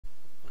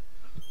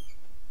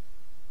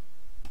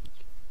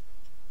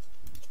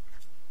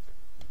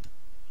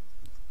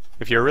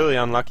If you're really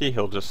unlucky,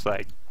 he'll just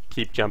like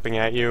keep jumping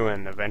at you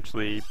and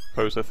eventually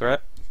pose a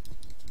threat.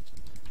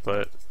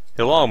 But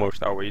he'll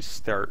almost always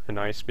start an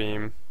ice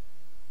beam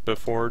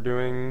before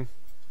doing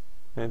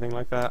anything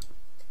like that.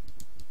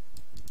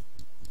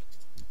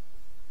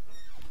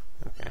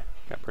 Okay,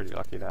 got pretty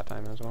lucky that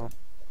time as well.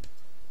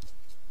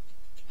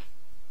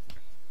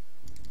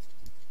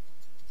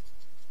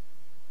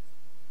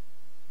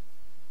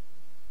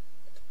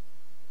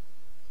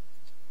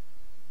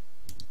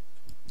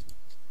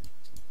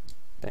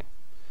 Dang.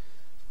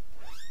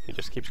 He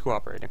just keeps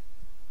cooperating.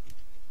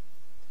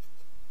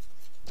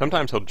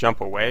 Sometimes he'll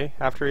jump away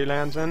after he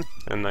lands in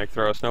and like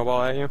throw a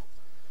snowball at you.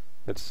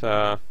 It's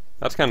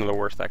that's kind of the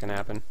worst that can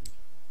happen.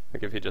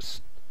 Like if he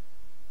just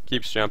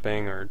keeps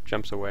jumping or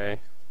jumps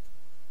away.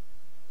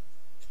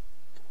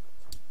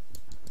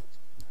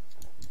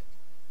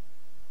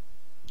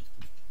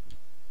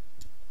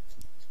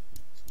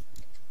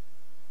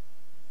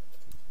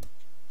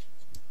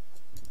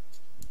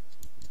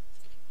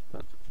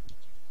 But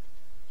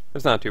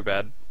it's not too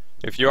bad.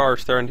 If you are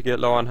starting to get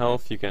low on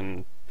health, you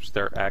can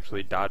start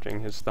actually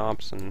dodging his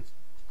stomps and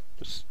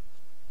just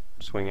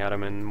swing at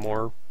him in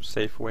more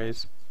safe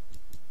ways.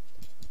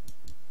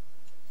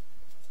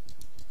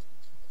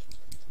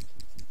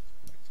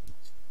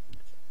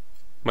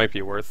 Might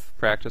be worth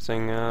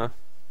practicing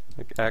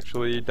like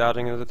actually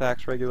dodging his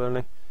attacks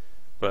regularly,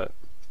 but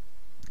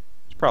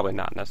it's probably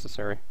not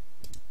necessary.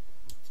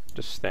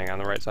 Just staying on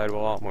the right side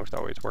will almost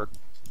always work.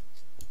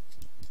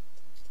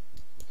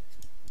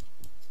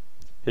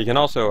 He can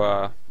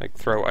also like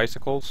throw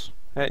icicles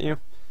at you,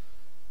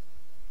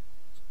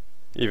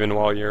 even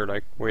while you're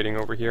like waiting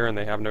over here and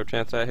they have no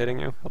chance at hitting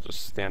you. He'll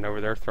just stand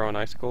over there throwing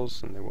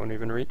icicles and they won't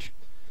even reach.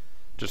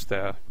 Just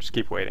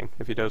keep waiting.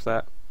 If he does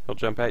that, he'll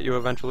jump at you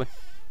eventually.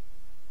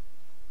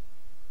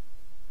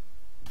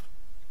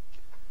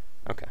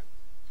 Okay,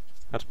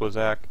 that's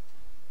Blizzak.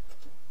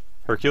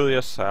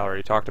 Herculeus, I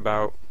already talked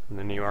about in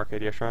the new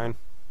Arcadia Shrine.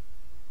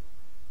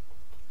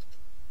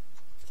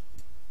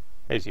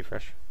 Hey,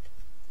 Z-Fresh.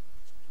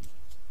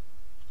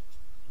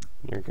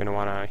 You're going to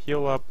want to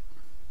heal up.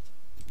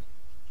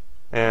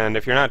 And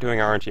if you're not doing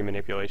RNG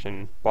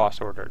manipulation,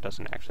 boss order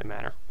doesn't actually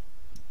matter.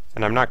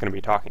 And I'm not going to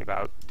be talking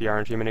about the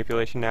RNG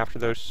manipulation after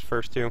those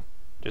first two,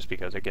 just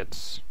because it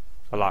gets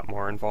a lot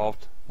more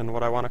involved than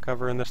what I want to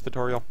cover in this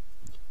tutorial.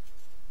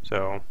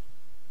 So,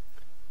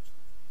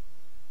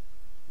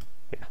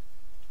 yeah,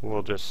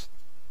 we'll just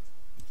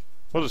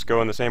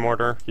go in the same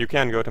order. You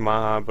can go to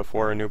Maha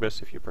before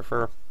Anubis if you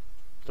prefer.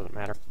 Doesn't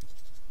matter.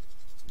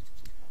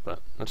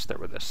 But let's start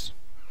with this.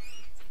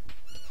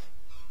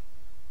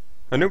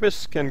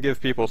 Anubis can give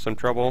people some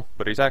trouble,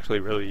 but he's actually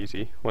really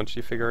easy once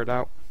you figure it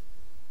out.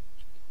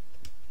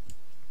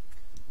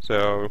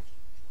 So,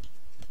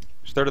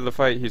 start of the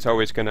fight, he's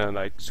always gonna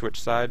like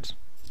switch sides,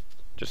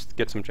 just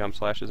get some jump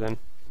slashes in.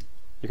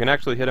 You can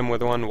actually hit him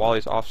with one while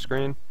he's off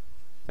screen.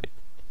 Like,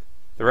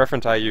 the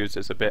reference I use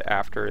is a bit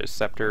after his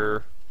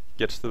scepter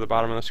gets to the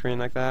bottom of the screen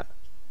like that.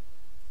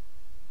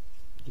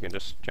 You can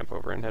just jump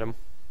over and hit him.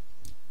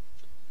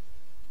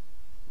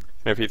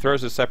 And if he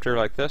throws his scepter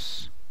like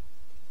this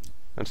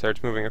and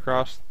starts moving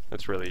across,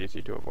 it's really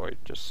easy to avoid.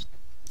 Just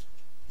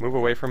move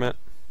away from it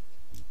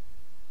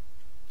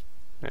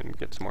and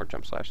get some more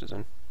jump slashes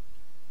in.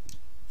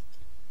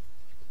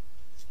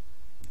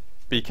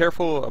 Be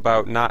careful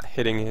about not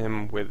hitting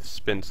him with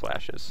spin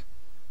slashes,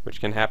 which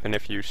can happen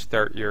if you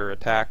start your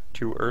attack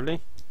too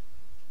early,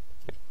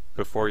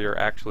 before you're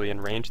actually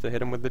in range to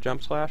hit him with the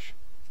jump slash,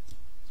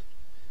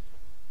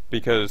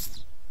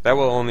 because that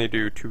will only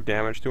do 2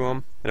 damage to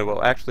him, and it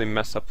will actually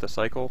mess up the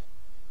cycle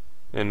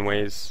in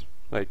ways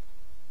like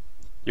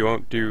you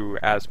won't do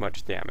as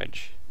much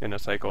damage in a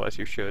cycle as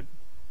you should,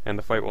 and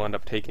the fight will end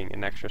up taking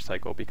an extra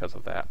cycle because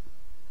of that.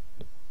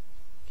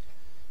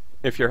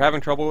 If you're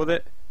having trouble with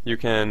it, you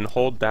can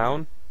hold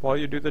down while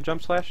you do the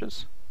jump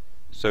slashes,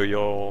 so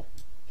you'll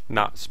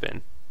not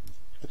spin.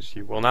 Because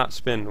you will not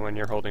spin when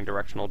you're holding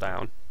directional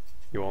down.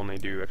 You only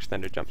do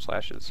extended jump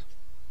slashes.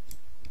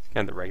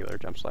 And the regular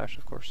jump slash,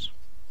 of course.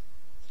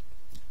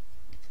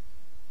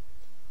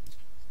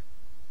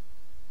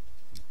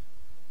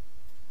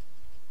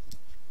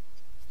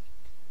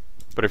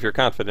 But if you're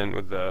confident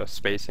with the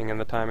spacing and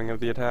the timing of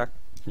the attack,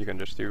 you can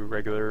just do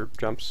regular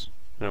jumps,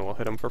 and it will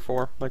hit him for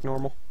 4, like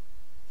normal.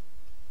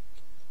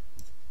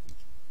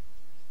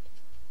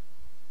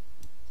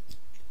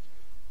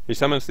 He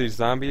summons these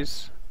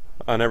zombies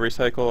on every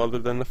cycle other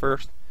than the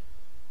first.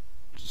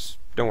 Just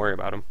don't worry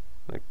about them.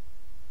 Like,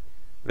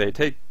 they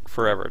take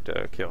forever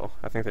to kill.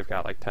 I think they've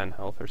got like 10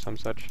 health or some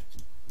such.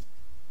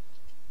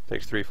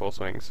 Takes 3 full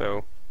swings,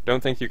 so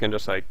don't think you can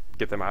just like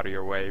get them out of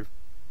your way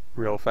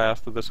real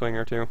fast with a swing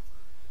or 2.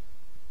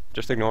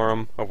 Just ignore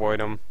them,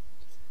 avoid them.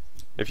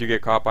 If you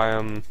get caught by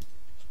them,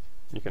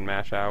 you can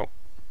mash out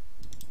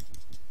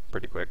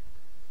pretty quick.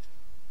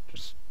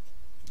 Just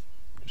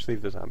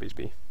leave the zombies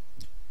be.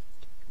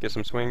 Get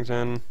some swings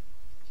in.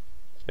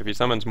 If he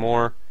summons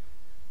more,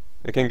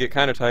 it can get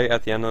kind of tight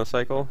at the end of the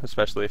cycle,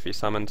 especially if he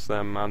summons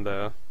them on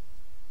the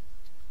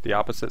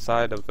opposite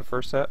side of the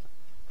first set.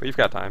 But you've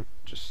got time.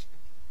 Just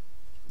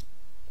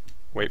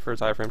wait for his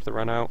iframes to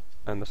run out,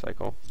 end the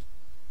cycle.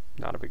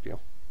 Not a big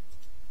deal.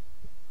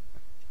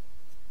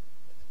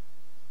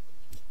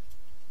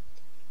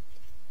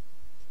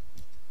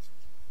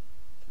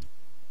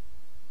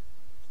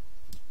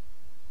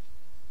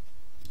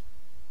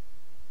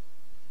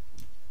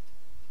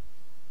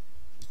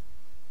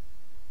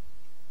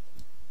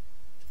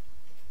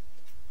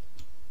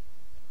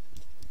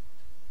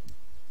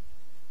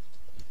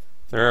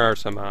 There are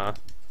some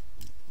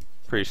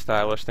pretty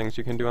stylish things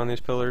you can do on these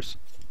pillars.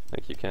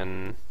 Like you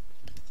can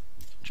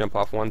jump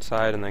off one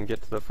side and then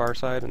get to the far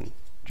side and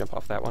jump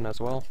off that one as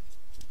well.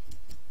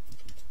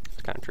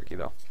 It's kind of tricky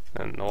though,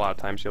 and a lot of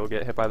times you'll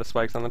get hit by the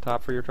spikes on the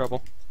top for your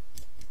trouble.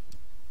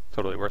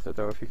 Totally worth it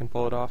though if you can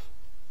pull it off.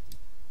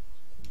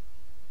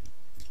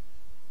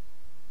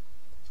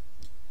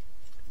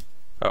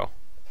 Oh.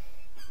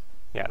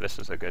 Yeah, this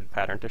is a good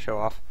pattern to show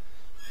off.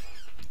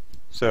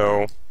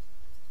 So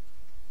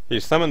he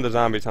summoned the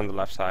zombies on the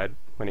left side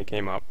when he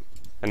came up,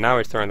 and now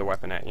he's throwing the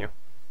weapon at you.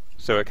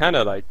 So it kind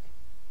of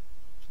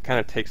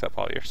takes up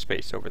all your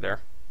space over there.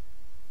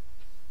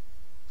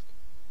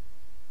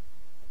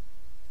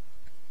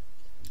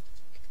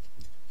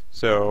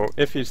 So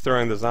if he's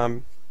throwing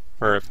the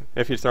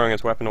if he's throwing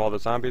his weapon while the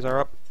zombies are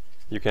up,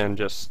 you can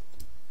just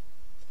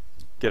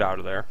get out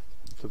of there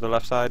to the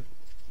left side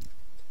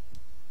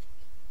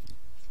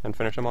and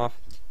finish him off,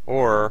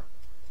 or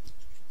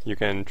you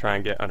can try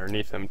and get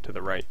underneath him to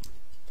the right.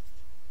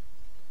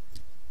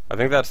 I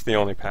think that's the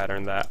only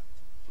pattern that's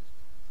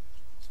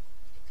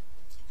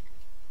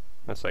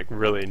like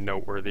really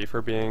noteworthy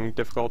for being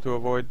difficult to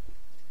avoid.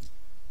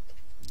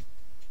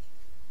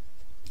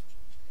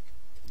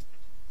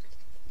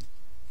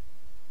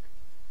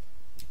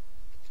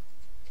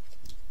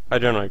 I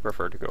generally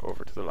prefer to go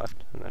over to the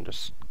left and then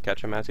just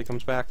catch him as he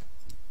comes back.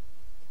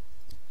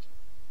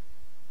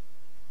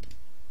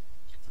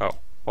 Oh,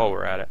 while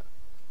we're at it,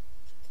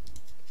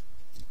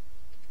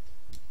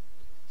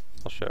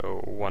 I'll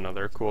show one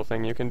other cool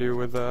thing you can do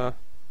with the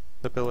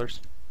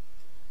pillars.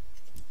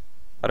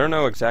 I don't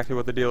know exactly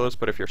what the deal is,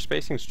 but if your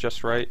spacing's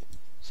just right,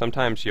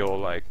 sometimes you'll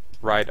like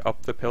ride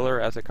up the pillar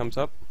as it comes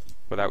up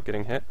without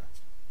getting hit.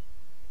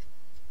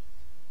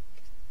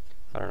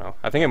 I don't know.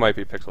 I think it might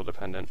be pixel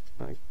dependent,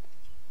 like,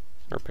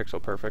 or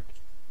pixel perfect.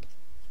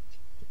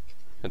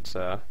 It's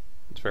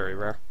very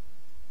rare.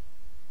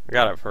 I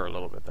got it for a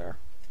little bit there.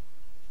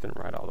 Didn't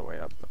ride all the way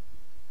up, but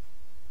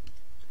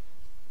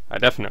I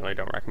definitely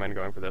don't recommend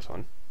going for this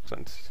one,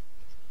 since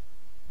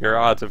your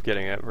odds of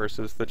getting it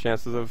versus the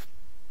chances of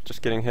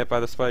just getting hit by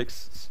the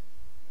spikes,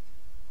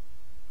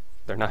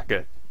 they're not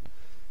good.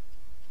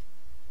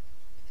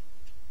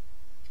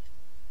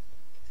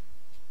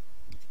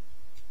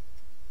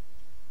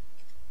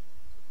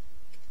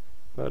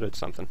 But it's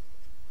something.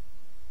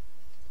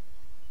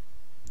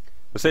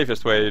 The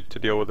safest way to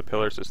deal with the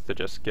pillars is to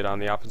just get on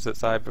the opposite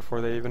side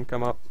before they even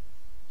come up.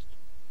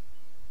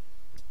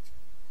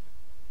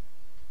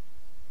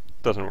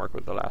 Doesn't work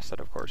with the last set,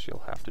 of course.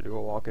 You'll have to do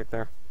a wall kick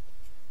there.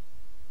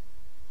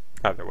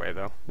 Either way,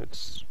 though,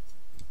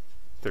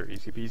 they're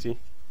easy peasy.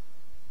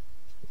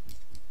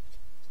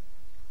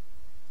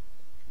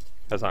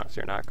 As long as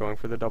you're not going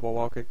for the double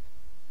wall kick,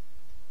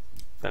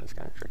 then it's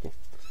kind of tricky.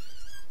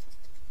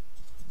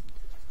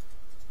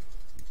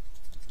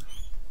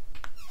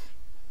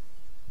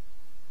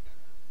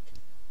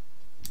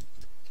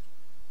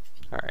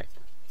 Alright.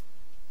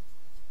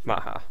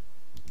 Maha.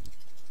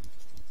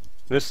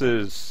 This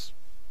is,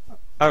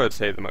 I would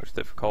say, the most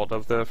difficult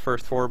of the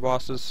first 4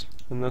 bosses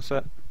in this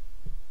set.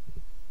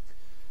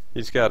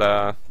 He's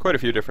got quite a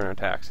few different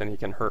attacks, and he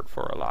can hurt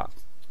for a lot.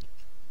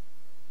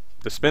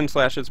 The spin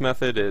slashes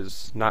method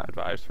is not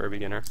advised for a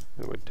beginner.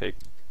 It would take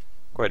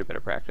quite a bit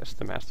of practice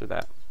to master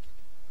that.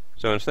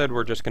 So instead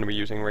we're just going to be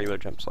using regular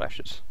jump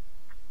slashes.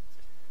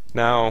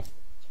 Now,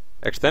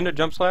 extended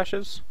jump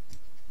slashes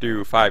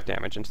do 5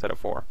 damage instead of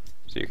 4.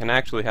 So you can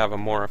actually have a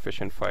more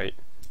efficient fight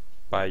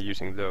by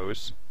using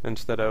those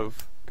instead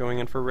of going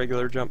in for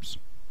regular jumps.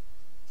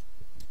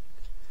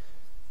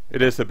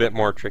 It is a bit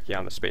more tricky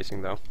on the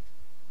spacing though.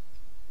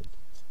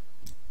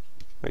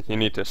 Like, you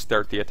need to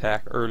start the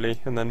attack early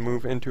and then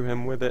move into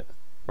him with it,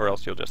 or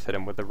else you'll just hit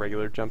him with the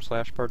regular jump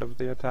slash part of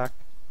the attack,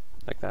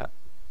 like that.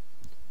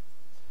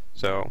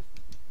 So,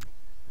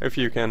 if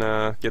you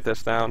can get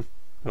this down,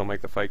 it'll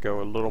make the fight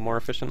go a little more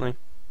efficiently,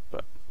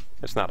 but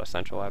it's not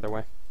essential either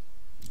way.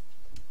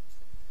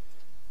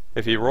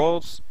 If he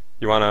rolls,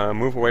 you want to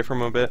move away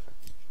from him a bit,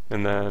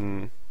 and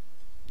then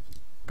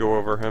go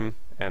over him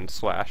and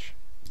slash.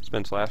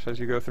 Spin slash as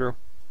you go through.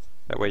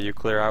 That way you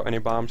clear out any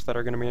bombs that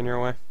are going to be in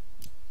your way.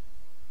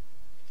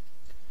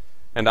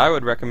 And I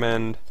would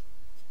recommend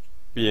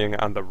being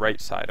on the right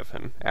side of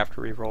him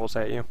after he rolls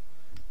at you.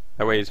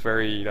 That way he's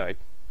very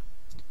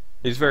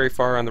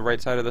far on the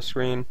right side of the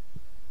screen,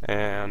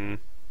 and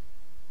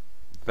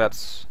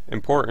that's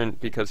important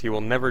because he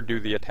will never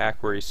do the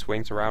attack where he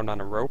swings around on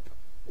a rope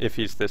if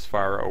he's this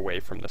far away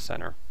from the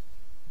center.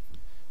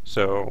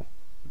 So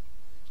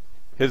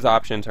his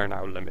options are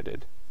now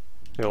limited.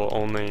 He'll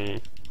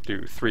only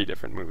do 3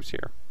 different moves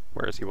here,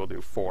 whereas he will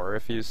do 4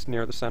 if he's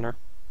near the center.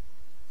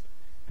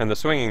 And the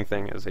swinging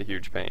thing is a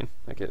huge pain.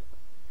 Like it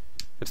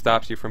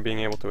stops you from being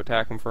able to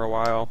attack him for a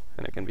while,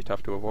 and it can be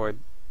tough to avoid.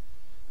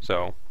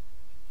 So,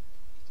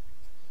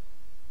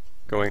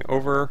 going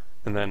over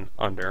and then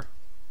under.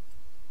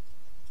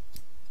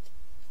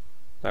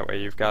 That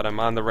way you've got him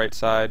on the right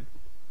side.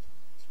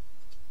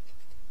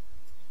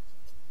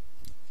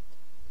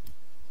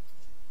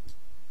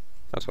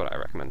 That's what I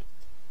recommend.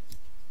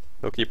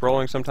 They'll keep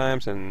rolling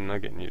sometimes, and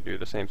again, you do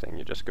the same thing.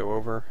 You just go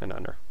over and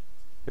under.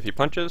 If he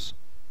punches,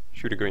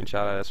 shoot a green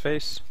shot at his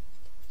face.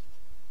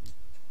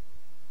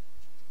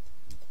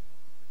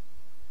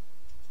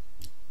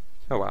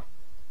 Oh wow.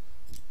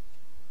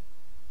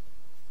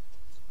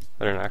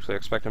 I didn't actually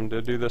expect him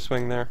to do the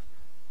swing there.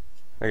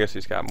 I guess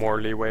he's got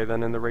more leeway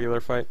than in the regular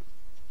fight.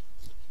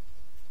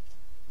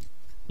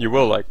 You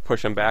will like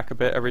push him back a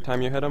bit every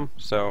time you hit him,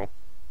 so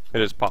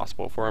it is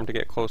possible for him to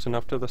get close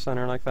enough to the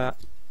center like that.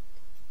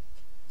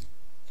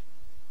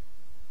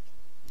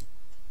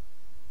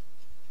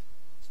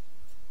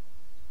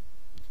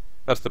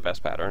 That's the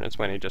best pattern. It's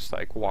when he just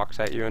like walks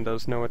at you and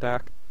does no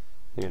attack.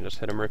 You can just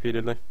hit him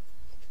repeatedly.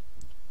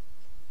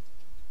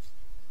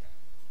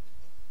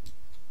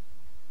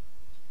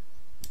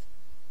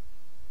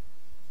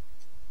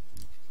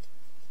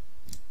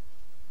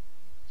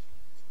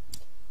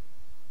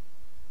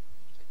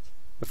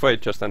 The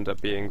fight just ends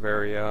up being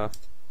very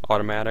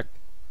automatic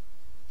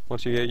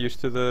once you get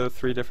used to the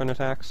 3 different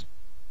attacks.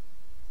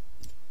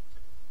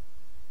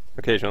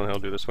 Occasionally he'll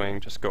do the swing,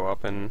 just go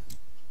up and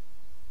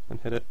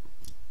hit it.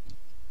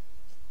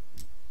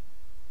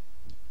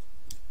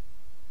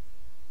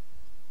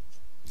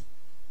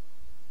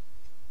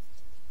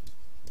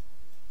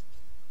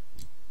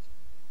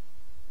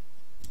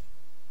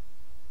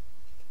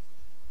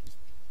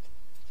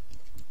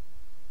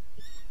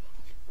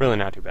 Really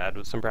not too bad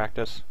with some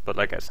practice, but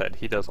like I said,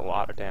 he does a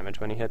lot of damage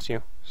when he hits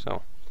you,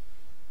 so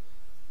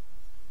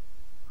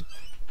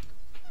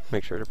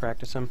make sure to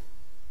practice him.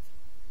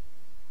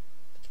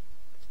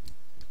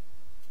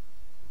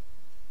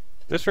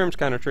 This room's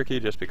kind of tricky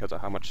just because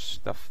of how much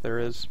stuff there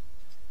is.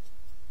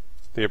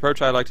 The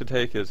approach I like to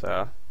take is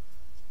a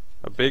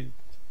big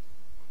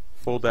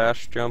full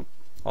dash jump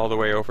all the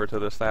way over to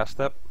this last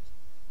step,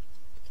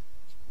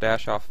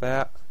 dash off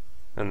that,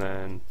 and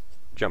then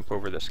jump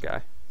over this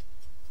guy.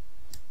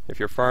 If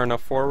you're far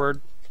enough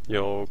forward,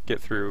 you'll get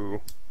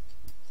through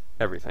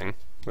everything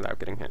without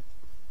getting hit.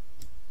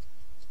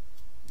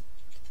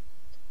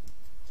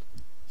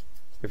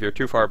 If you're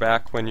too far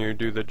back when you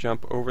do the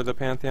jump over the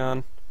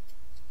Pantheon,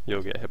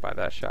 you'll get hit by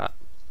that shot.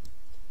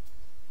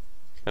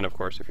 And of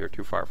course, if you're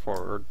too far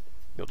forward,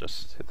 you'll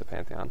just hit the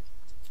Pantheon.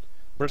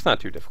 But it's not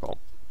too difficult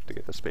to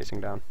get the spacing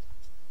down.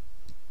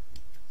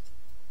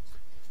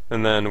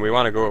 And then we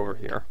want to go over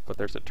here, but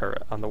there's a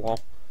turret on the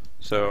wall.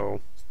 So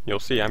you'll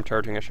see I'm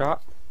charging a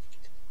shot.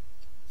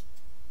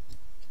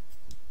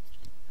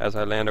 As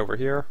I land over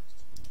here,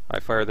 I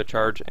fire the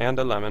charge and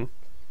a lemon,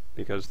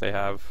 because they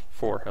have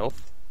 4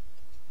 health,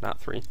 not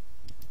 3.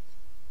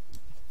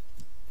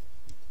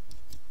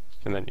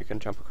 And then you can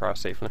jump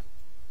across safely.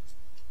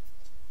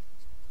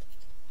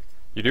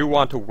 You do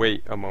want to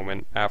wait a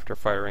moment after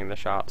firing the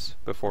shots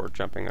before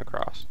jumping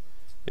across.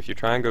 If you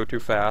try and go too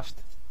fast,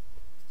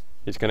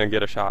 he's going to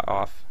get a shot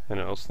off and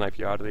it'll snipe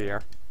you out of the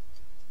air.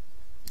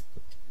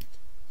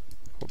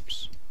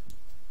 Oops.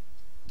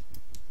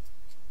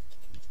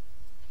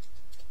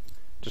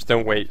 Just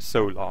don't wait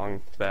so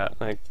long that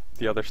like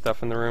the other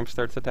stuff in the room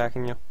starts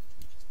attacking you.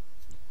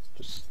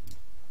 Just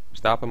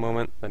stop a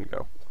moment, then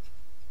go.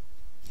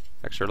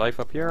 Extra life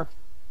up here,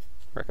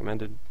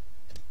 recommended.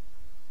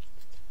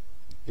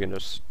 You can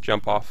just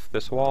jump off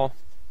this wall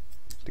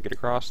to get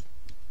across.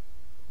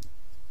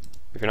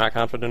 If you're not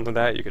confident with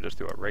that, you could just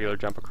do a regular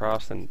jump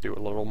across and do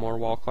a little more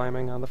wall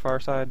climbing on the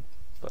far side,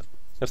 but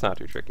it's not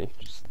too tricky.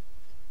 Just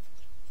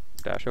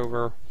dash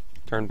over,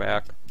 turn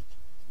back,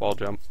 wall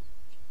jump,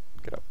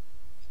 get up.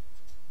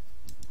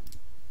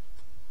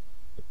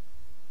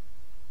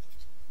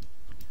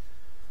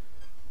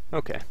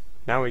 Okay,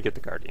 now we get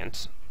the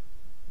Guardians.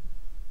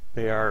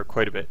 They are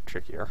quite a bit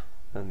trickier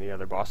than the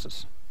other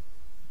bosses.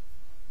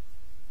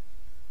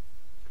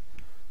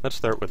 Let's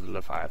start with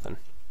Leviathan.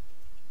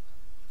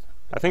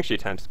 I think she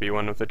tends to be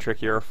one of the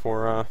trickier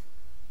for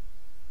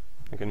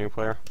like a new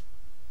player.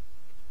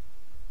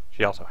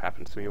 She also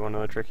happens to be one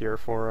of the trickier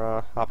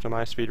for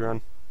optimized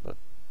speedrun, but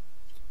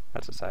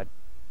that's aside.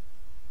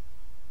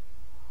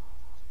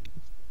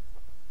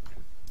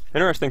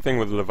 Interesting thing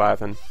with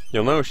Leviathan,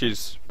 you'll know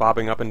she's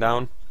bobbing up and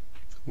down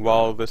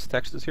while this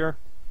text is here.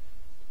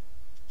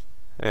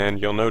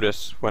 And you'll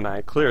notice when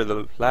I clear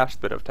the last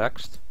bit of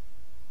text,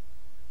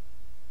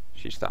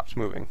 she stops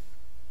moving.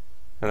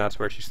 And that's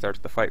where she starts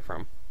the fight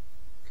from.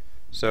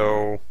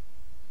 So,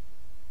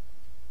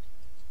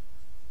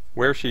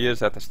 where she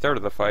is at the start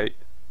of the fight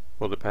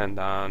will depend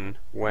on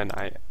when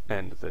I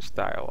end this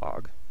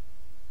dialogue.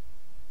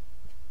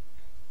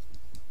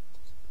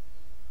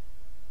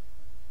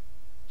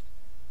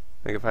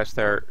 Like if I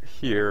start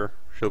here,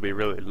 she'll be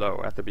really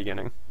low at the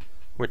beginning,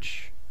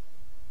 which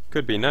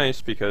could be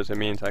nice because it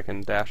means I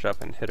can dash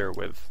up and hit her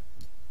with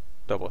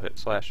double hit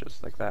slashes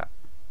like that.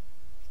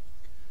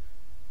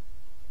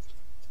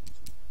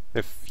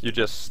 If you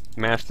just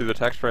mash through the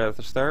text right at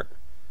the start,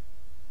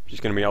 she's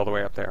going to be all the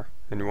way up there,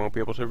 and you won't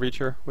be able to reach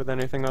her with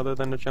anything other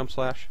than a jump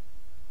slash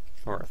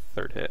or a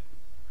third hit,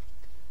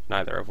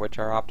 neither of which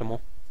are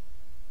optimal.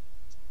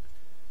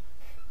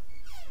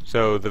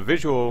 So the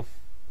visual,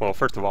 well,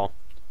 first of all,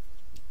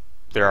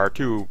 there are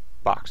two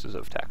boxes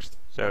of text.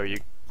 So you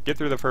get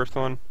through the first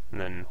one,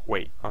 and then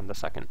wait on the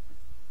second.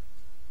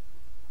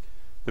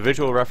 The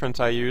visual reference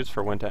I use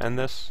for when to end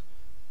this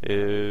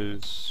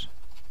is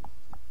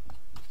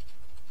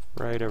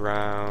right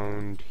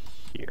around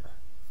here.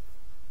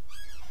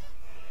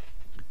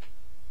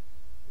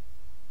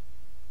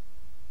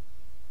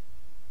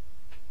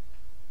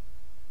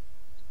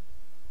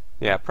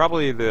 Yeah,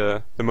 probably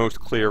the most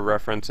clear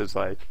reference is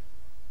like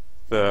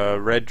the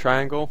red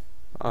triangle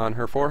on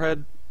her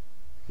forehead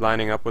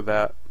lining up with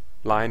that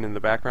line in the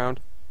background.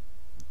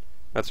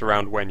 That's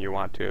around when you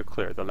want to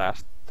clear the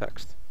last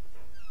text.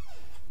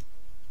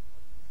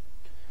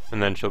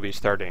 And then she'll be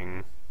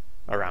starting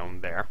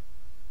around there.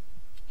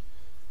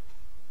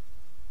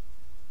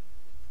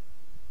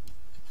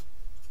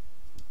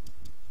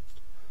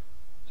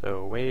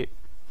 So wait,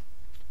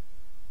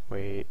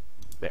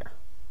 there.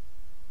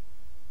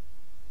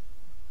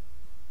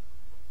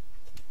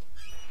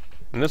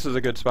 And this is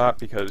a good spot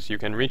because you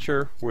can reach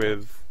her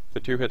with the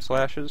 2-hit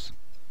slashes.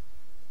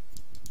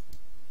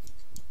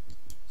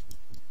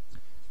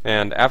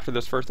 And after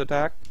this first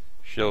attack,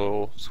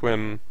 she'll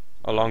swim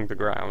along the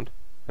ground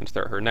and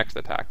start her next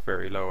attack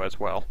very low as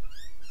well.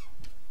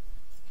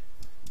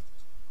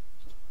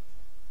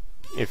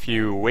 If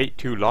you wait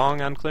too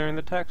long on clearing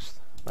the text,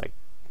 like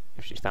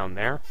if she's down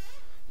there,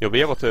 you'll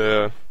be able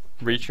to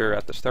reach her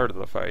at the start of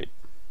the fight.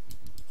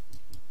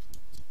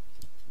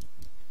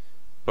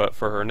 But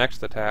for her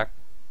next attack,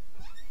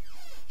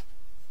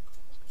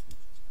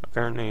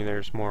 apparently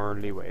there's more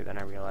leeway than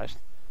I realized.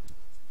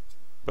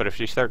 But if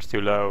she starts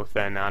too low,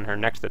 then on her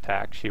next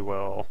attack she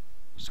will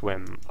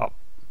swim up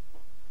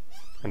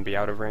and be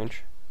out of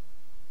range.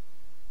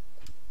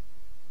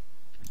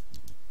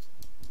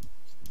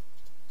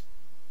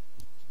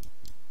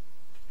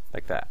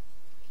 Like that.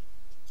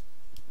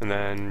 And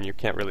then you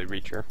can't really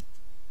reach her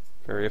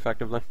very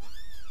effectively.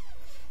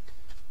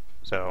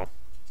 So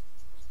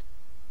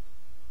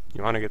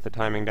you want to get the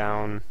timing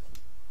down.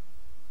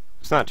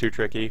 It's not too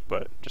tricky,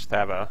 but just to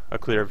have a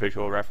clear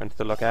visual reference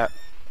to look at.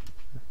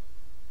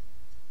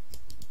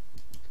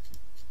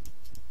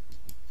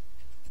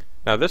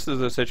 Now this is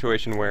a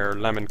situation where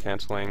lemon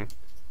canceling,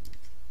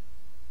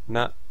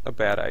 not a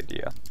bad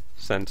idea,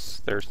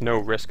 since there's no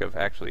risk of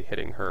actually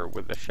hitting her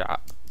with the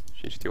shot.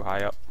 She's too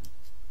high up.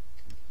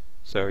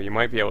 So you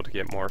might be able to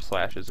get more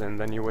slashes in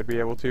than you would be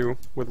able to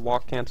with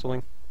walk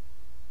canceling.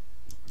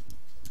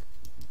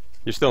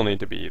 You still need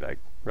to be like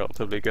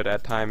relatively good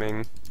at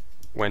timing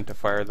when to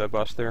fire the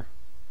buster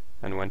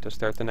and when to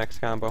start the next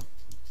combo.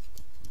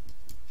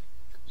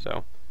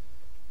 So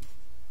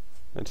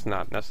it's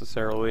not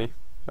necessarily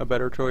a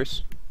better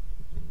choice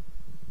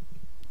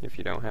if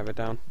you don't have it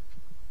down.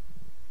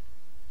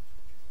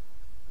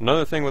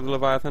 Another thing with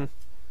Leviathan,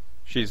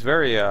 she's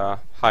very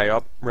high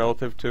up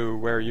relative to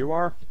where you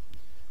are,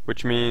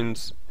 which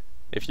means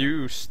if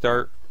you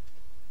start,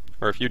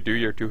 or if you do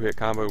your 2-hit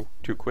combo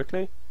too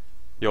quickly,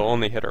 you'll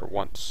only hit her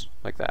once,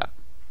 like that.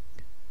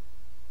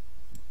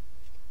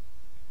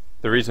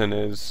 The reason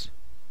is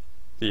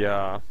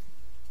the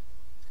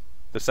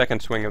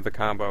second swing of the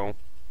combo,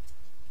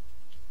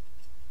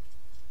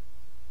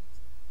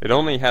 it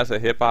only has a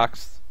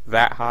hitbox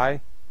that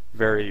high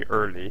very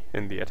early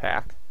in the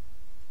attack.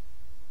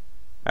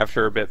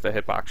 After a bit the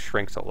hitbox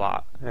shrinks a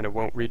lot and it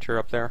won't reach her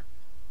up there,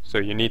 so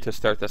you need to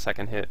start the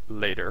second hit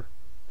later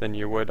than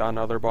you would on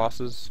other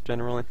bosses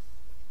generally,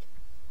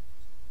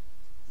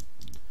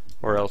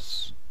 or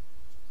else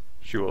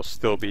she will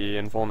still be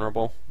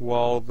invulnerable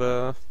while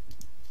the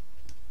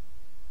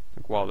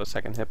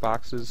second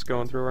hitbox is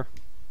going through her.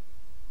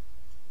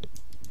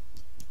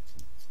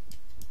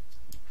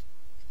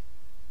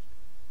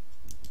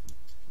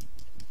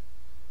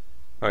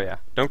 Oh yeah,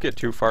 don't get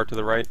too far to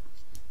the right,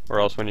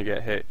 or else when you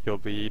get hit you'll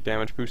be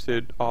damage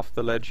boosted off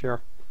the ledge here,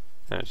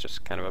 and it's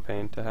just kind of a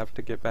pain to have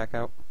to get back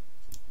out.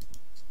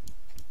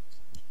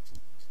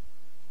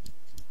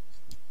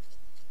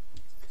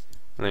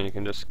 And then you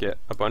can just get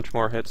a bunch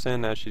more hits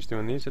in as she's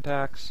doing these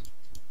attacks,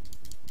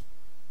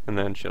 and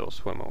then she'll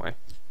swim away.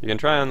 You can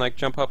try and like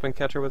jump up and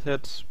catch her with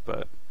hits,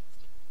 but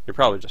you're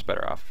probably just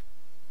better off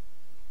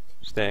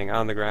staying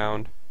on the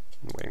ground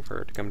and waiting for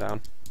her to come down.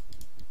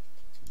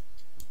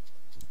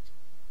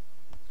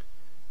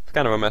 It's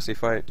kind of a messy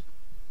fight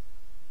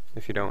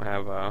if you don't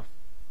have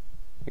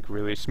like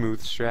really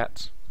smooth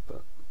strats,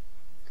 but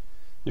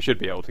you should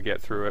be able to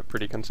get through it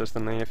pretty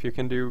consistently if you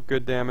can do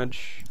good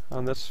damage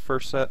on this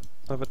first set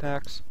of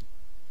attacks.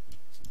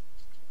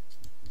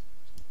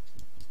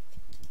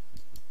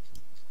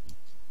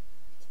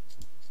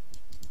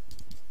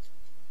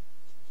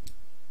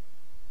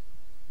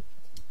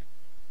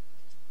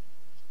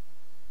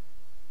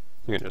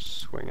 You can just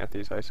swing at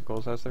these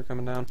icicles as they're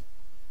coming down.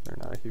 They're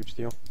not a huge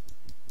deal.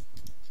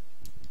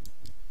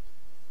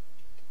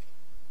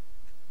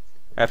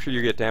 after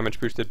you get damage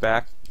boosted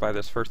back by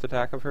this first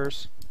attack of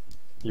hers,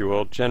 you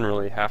will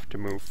generally have to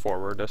move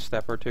forward a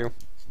step or two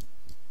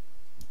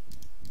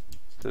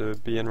to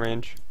be in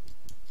range.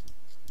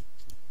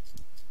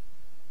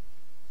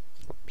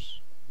 Oops.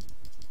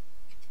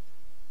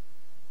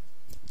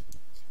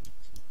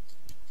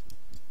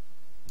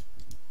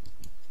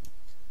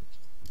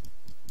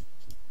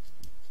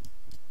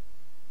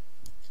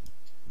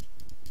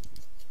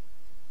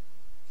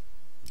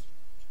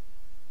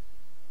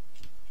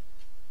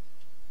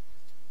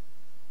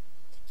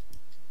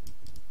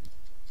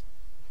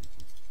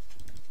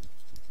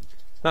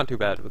 Not too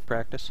bad with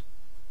practice.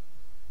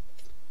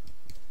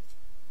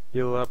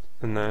 Heal up,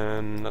 and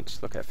then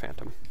let's look at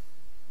Phantom.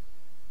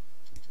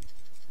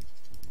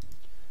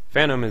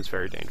 Phantom is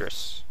very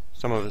dangerous.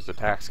 Some of his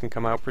attacks can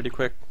come out pretty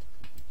quick,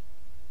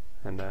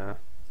 and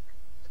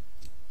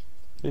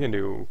you can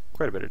do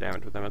quite a bit of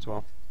damage with them as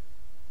well.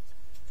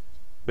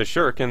 The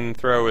shuriken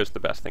throw is the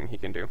best thing he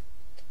can do.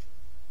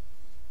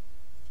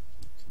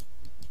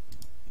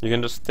 You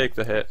can just take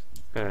the hit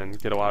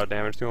and get a lot of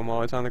damage to him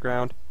while he's on the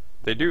ground.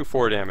 They do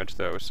 4 damage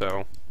though,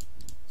 so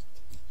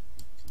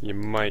you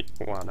might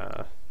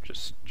wanna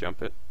just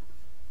jump it.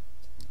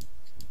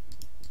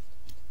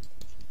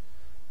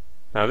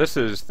 Now this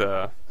is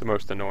the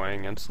most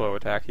annoying and slow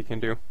attack he can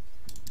do.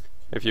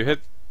 If you hit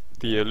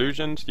the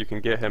illusions, you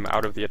can get him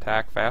out of the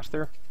attack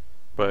faster,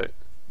 but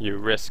you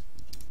risk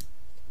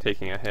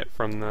taking a hit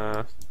from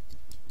the,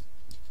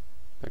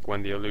 like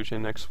when the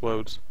illusion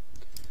explodes.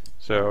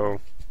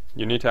 So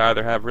you need to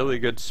either have really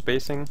good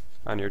spacing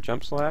on your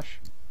jump slash,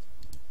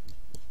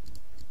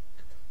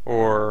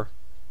 or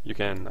you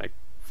can like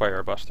fire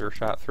a buster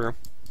shot through,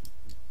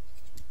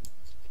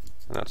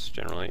 and that's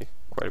generally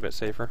quite a bit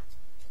safer.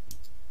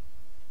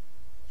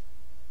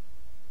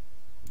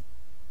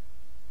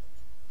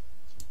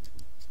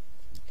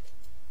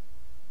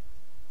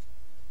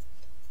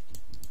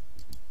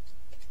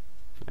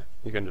 Yeah,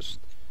 you can just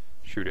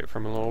shoot it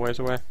from a little ways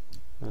away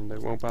and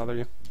it won't bother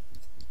you.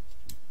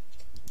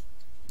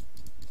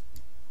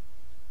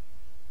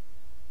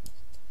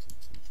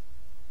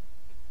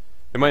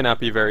 It might not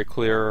be very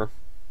clear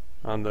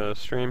on the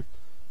stream,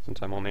 since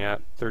I'm only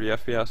at 30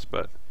 FPS,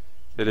 but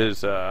it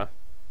is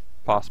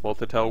possible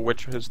to tell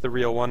which is the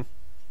real one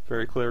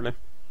very clearly.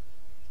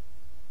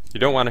 You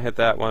don't want to hit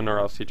that one, or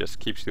else he just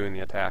keeps doing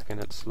the attack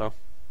and it's slow.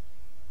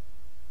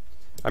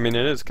 I mean,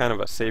 it is kind of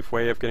a safe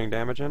way of getting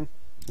damage in,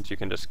 since you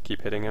can just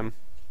keep hitting him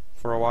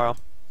for a while,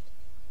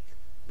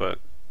 but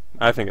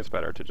I think it's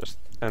better to just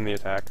end the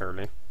attack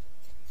early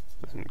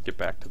and get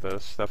back to the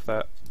stuff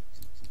that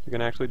you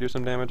can actually do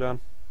some damage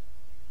on.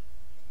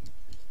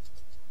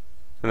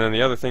 And then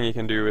the other thing he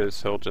can do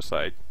is he'll just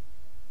like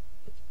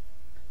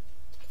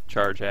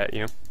charge at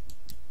you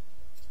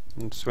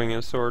and swing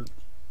his sword.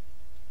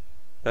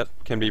 That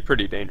can be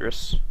pretty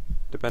dangerous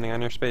depending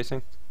on your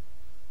spacing.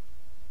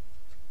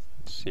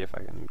 Let's see if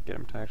I can get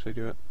him to actually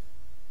do it.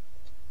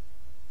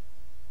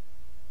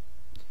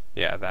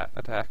 Yeah, that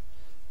attack.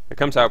 It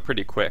comes out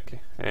pretty quick,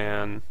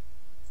 and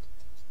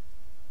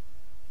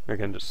it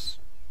can just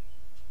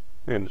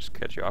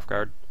catch you off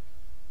guard.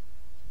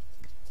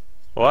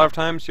 A lot of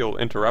times you'll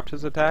interrupt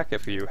his attack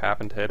if you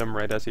happen to hit him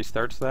right as he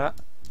starts that,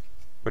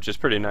 which is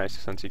pretty nice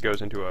since he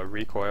goes into a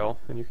recoil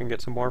and you can get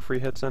some more free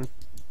hits in.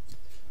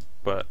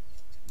 But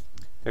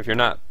if you're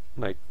not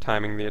like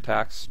timing the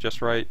attacks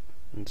just right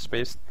and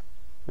spaced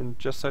in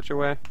just such a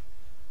way,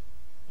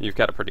 you've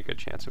got a pretty good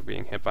chance of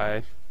being hit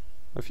by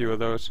a few of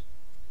those.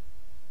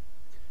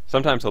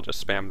 Sometimes he'll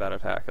just spam that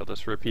attack. He'll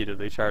just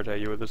repeatedly charge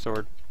at you with the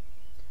sword,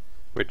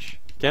 which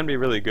can be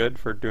really good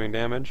for doing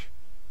damage,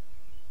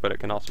 but it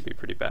can also be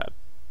pretty bad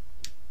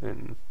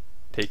in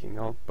taking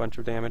a bunch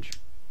of damage.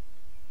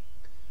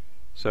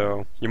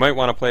 So you might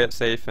want to play it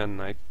safe and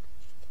like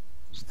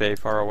stay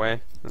far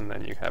away, and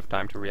then you have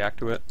time to react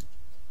to it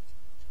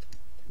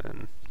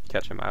and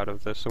catch him out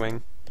of the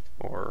swing,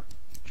 or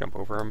jump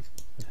over him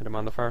and hit him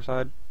on the far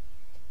side.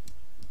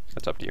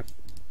 That's up to you.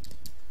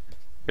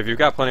 If you've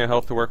got plenty of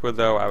health to work with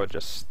though, I would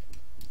just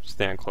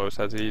stand close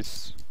as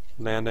he's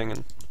landing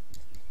and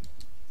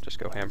just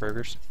go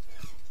hamburgers.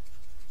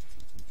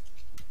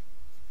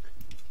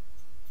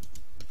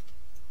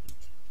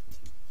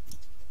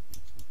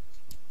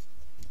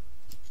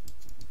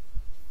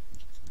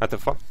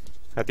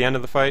 At the end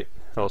of the fight,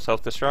 he'll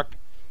self-destruct.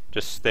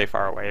 Just stay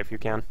far away if you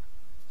can.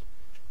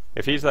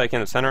 If he's like in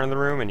the center of the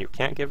room and you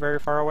can't get very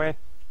far away,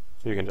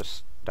 you can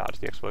just dodge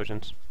the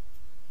explosions.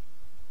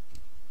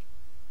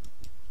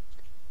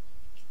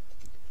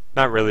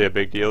 Not really a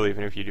big deal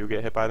even if you do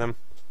get hit by them.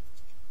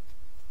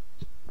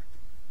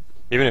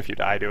 Even if you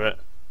die to it,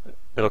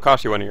 it'll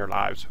cost you one of your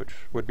lives, which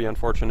would be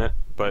unfortunate,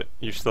 but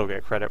you still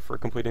get credit for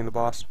completing the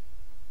boss.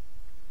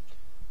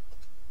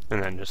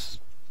 And then just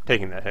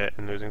taking that hit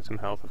and losing some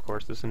health, of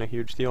course, isn't a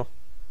huge deal,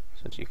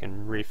 since you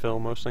can refill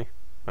mostly,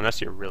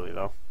 unless you're really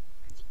low.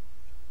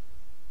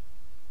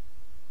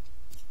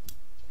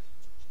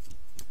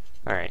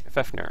 Alright,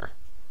 Fefnir.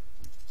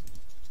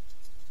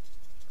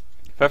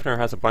 Fefnir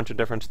has a bunch of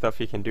different stuff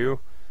he can do,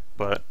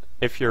 but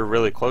if you're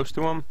really close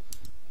to him,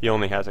 he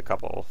only has a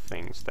couple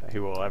things that he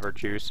will ever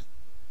choose.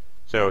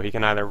 So he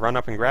can either run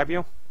up and grab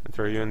you and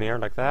throw you in the air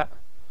like that,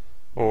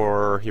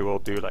 or he will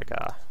do like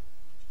a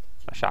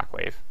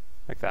shockwave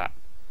like that.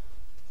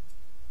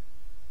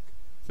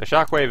 The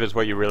shockwave is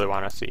what you really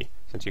want to see,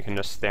 since you can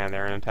just stand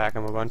there and attack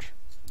him a bunch.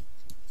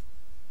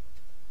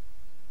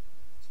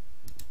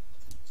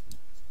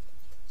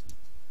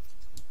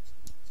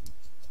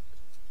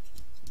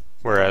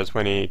 Whereas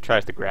when he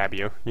tries to grab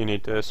you, you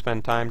need to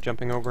spend time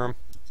jumping over him.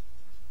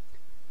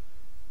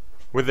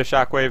 With the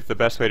shockwave, the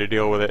best way to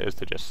deal with it is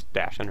to just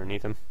dash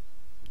underneath him.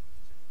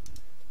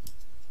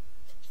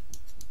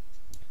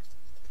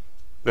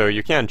 Though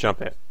you can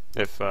jump it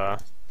if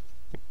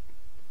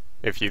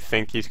you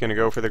think he's going to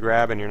go for the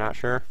grab and you're not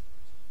sure.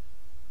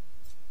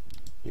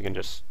 You can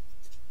just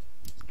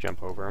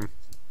jump over him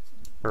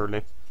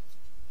early.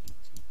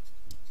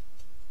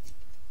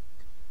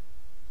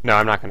 No,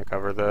 I'm not going to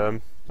cover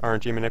the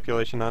RNG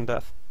manipulation on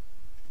death.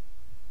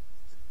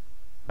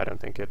 I don't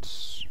think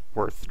it's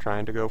worth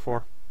trying to go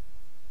for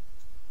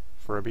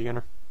a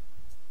beginner.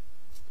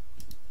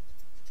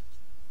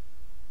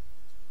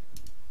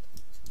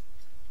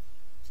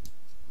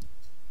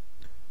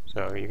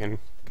 So you can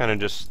kind of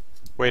just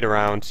wait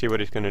around, see what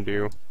he's going to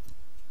do,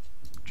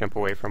 jump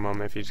away from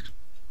him if he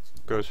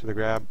goes for the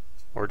grab,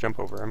 or jump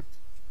over him,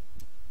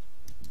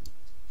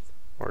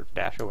 or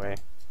dash away,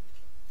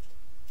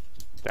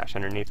 dash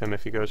underneath him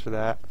if he goes for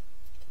that.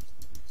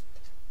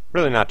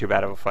 Really not too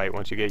bad of a fight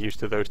once you get used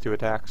to those two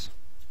attacks,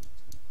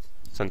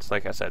 since,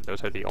 like I said,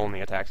 those are the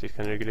only attacks he's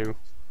going to do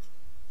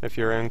if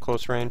you're in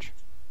close range.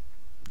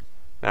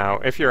 Now,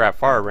 if you're at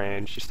far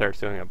range, he starts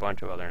doing a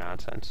bunch of other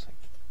nonsense, like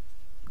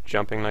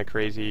jumping like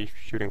crazy,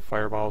 shooting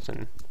fireballs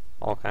in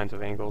all kinds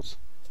of angles,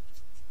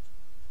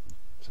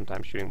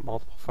 sometimes shooting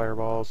multiple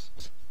fireballs.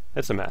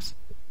 It's a mess.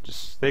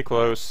 Just stay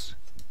close,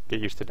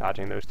 get used to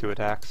dodging those two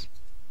attacks.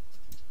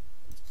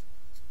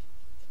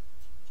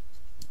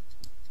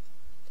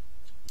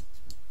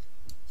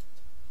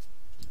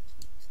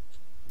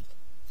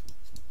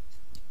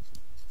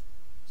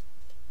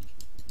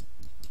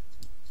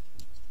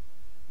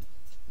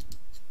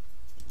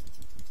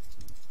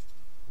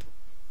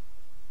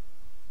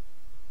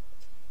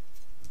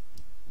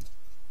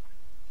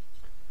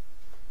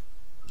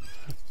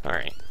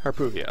 Alright,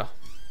 Harpuvia.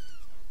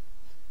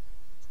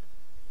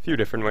 Few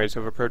different ways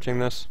of approaching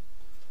this.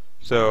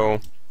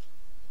 So,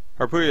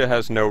 Harpuvia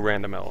has no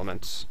random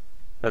elements,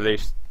 at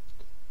least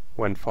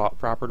when fought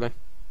properly.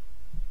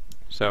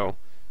 So,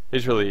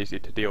 he's really easy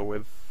to deal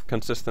with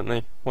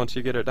consistently once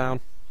you get it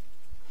down.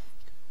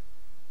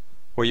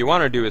 What you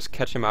want to do is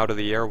catch him out of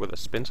the air with a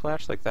spin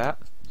slash like that,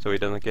 so he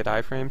doesn't get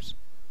iframes.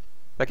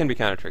 That can be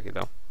kind of tricky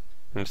though,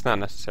 and it's not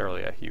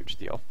necessarily a huge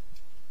deal.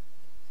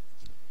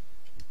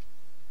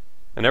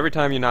 And every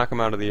time you knock him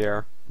out of the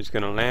air, he's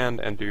going to land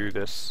and do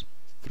this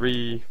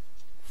 3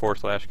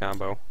 4-slash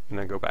combo, and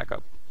then go back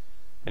up.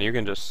 And you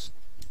can just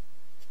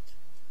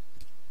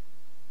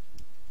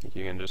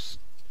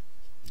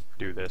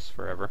do this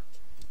forever.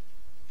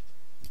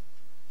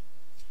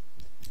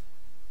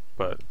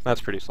 But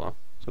that's pretty slow,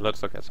 so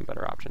let's look at some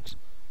better options.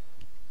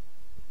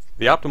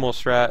 The optimal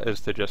strat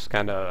is to just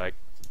kind of like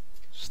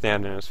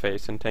stand in his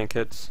face and tank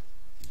hits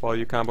while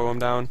you combo him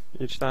down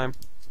each time.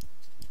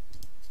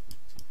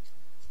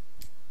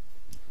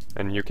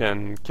 And you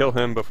can kill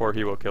him before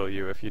he will kill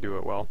you if you do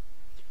it well.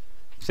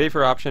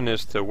 Safer option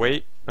is to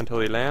wait until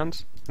he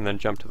lands and then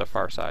jump to the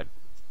far side.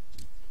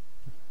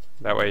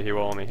 That way he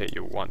will only hit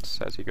you once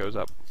as he goes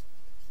up.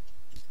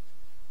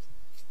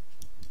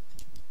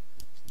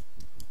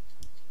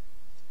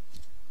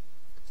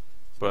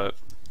 But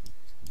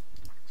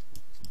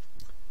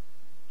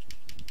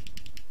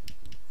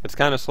it's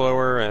kind of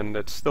slower, and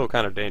it's still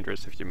kind of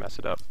dangerous if you mess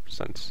it up,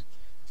 since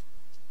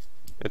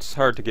it's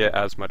hard to get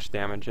as much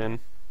damage in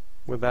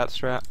with that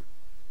strat.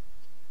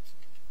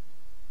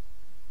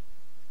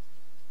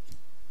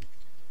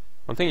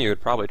 One thing you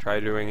would probably try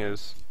doing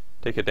is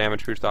take a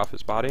damage boost off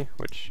his body,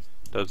 which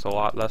does a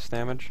lot less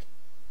damage,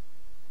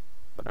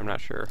 but I'm not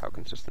sure how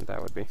consistent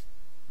that would be.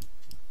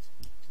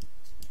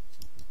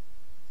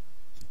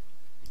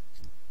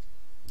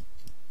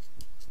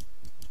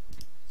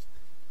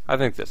 I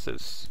think this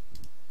is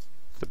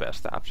the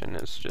best option,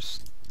 is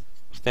just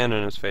stand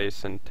in his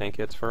face and tank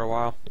hits for a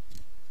while.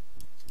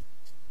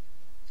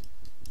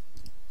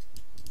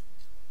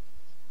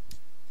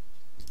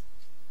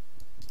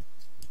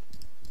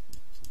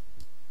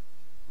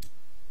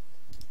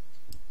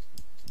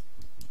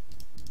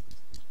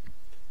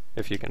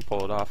 If you can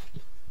pull it off.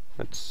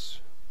 It's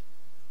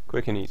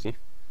quick and easy.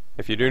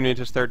 If you do need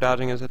to start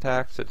dodging his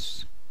attacks,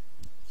 it's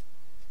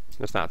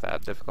not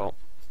that difficult.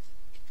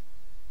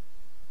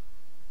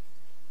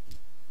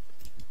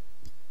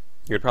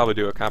 You could probably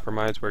do a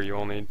compromise where you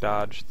only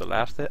dodge the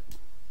last hit.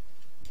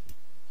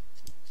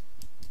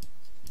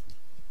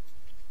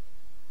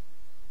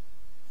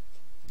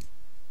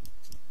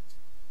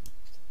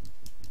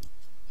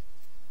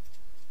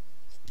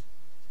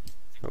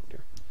 Oh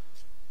dear.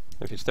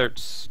 If he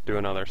starts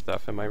doing other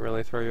stuff, it might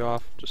really throw you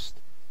off. Just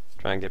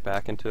try and get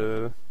back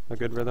into a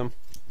good rhythm.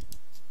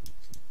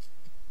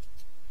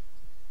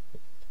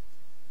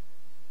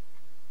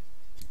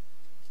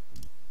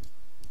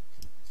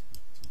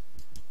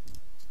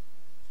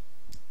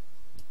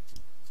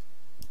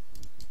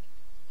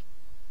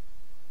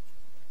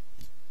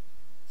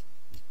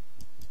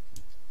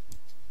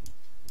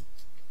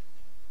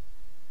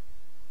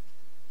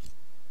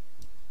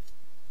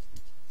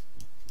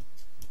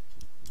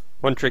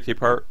 One tricky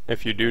part,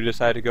 if you do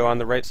decide to go on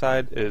the right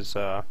side, is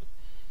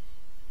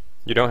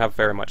you don't have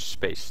very much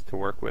space to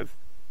work with.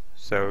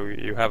 So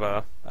you have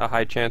a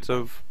high chance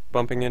of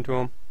bumping into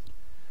him,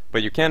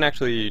 but you can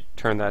actually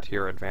turn that to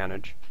your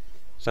advantage,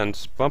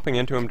 since bumping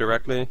into him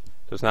directly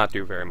does not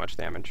do very much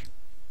damage.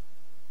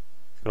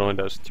 It only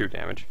does 2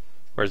 damage.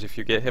 Whereas if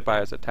you get hit by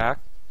his attack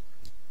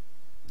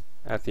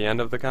at the end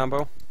of the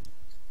combo,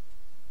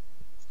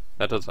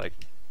 that does like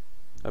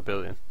a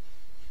billion.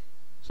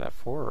 Is that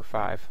 4 or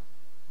 5?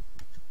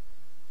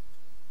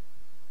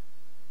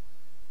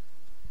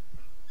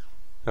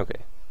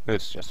 Okay,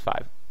 it's just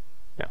 5.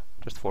 Yeah,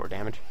 just 4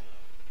 damage.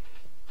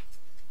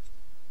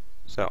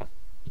 So,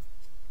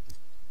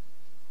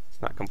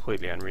 not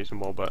completely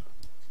unreasonable, but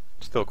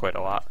still quite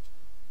a lot.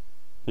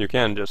 You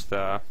can just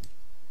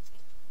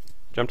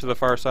jump to the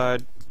far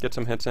side, get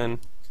some hits in,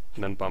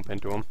 and then bump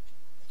into him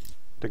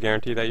to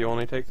guarantee that you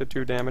only take the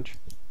 2 damage.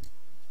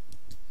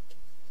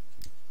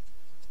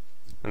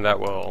 And that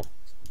will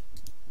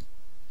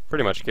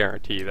pretty much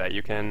guarantee that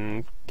you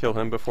can kill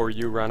him before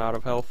you run out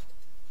of health.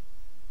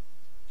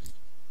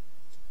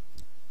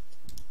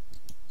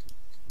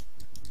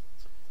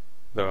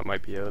 Though it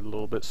might be a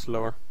little bit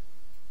slower.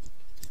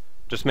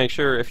 Just make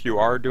sure if you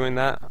are doing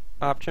that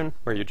option,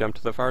 where you jump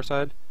to the far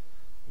side,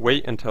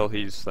 wait until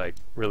he's like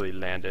really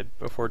landed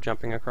before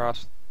jumping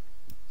across.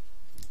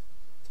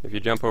 If you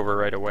jump over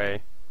right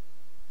away,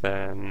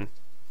 then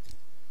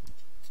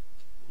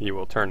he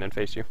will turn and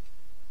face you.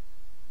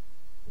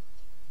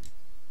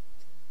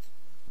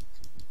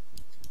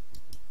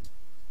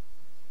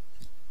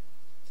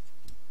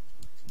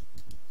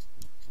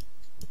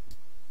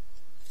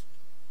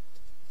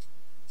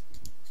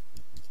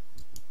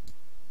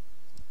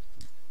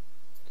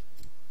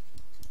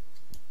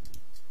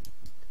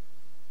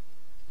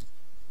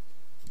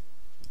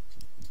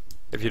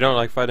 If you don't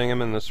like fighting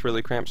him in this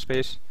really cramped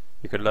space,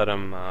 you could let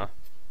him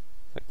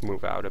like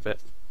move out a bit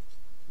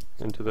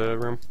into the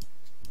room.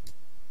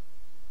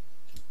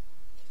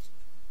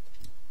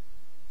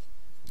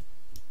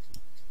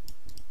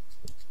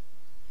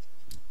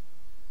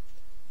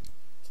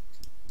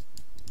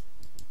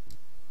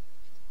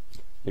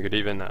 You could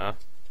even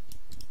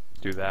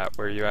do that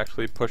where you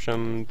actually push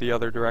him the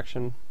other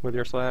direction with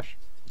your slash,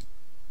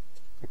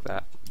 like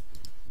that,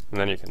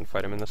 and then you can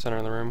fight him in the center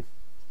of the room.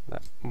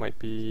 That might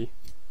be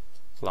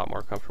a lot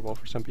more comfortable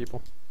for some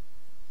people.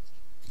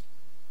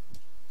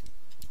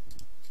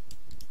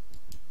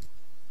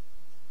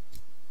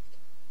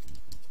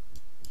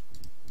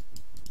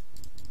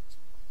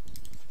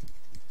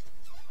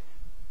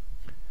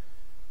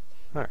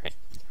 Alright.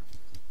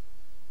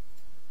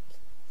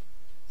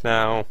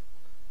 Now,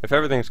 if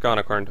everything's gone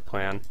according to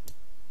plan,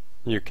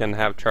 you can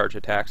have charge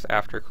attacks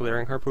after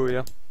clearing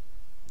Harpooia.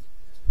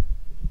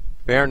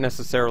 They aren't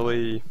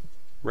necessarily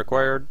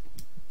required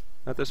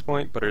at this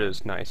point, but it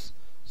is nice,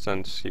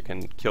 since you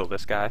can kill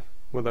this guy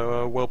with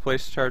a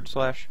well-placed charge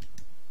slash.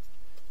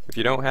 If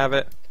you don't have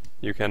it,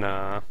 you can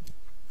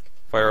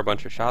fire a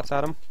bunch of shots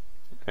at him,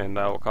 and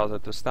that will cause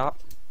it to stop.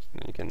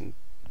 And you can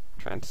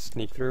try and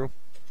sneak through,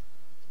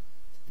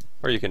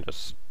 or you can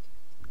just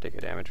take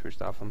a damage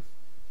boost off him.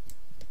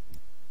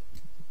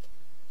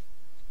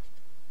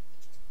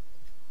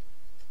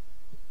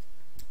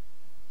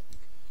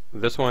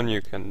 This one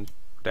you can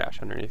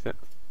dash underneath it,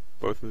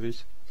 both of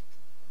these.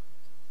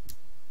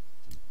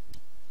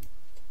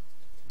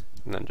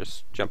 And then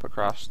just jump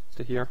across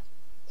to here.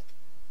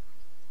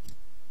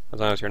 As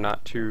long as you're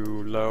not too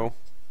low,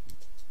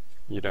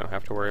 you don't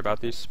have to worry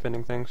about these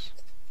spinning things.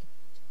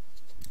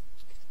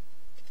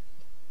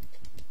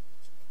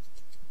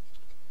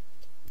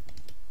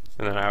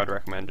 And then I would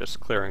recommend just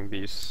clearing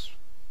these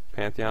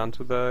Pantheons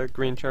with a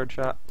green charge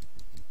shot,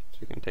 so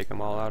you can take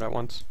them all out at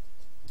once.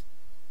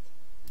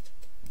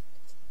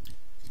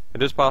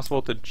 It is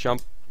possible to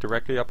jump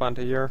directly up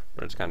onto here,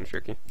 but it's kind of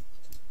tricky.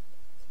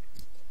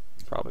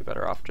 Probably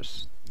better off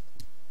just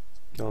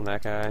killing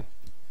that guy,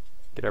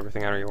 get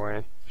everything out of your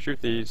way,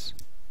 shoot these.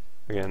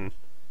 Again,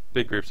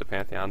 big groups of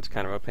Pantheons,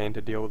 kind of a pain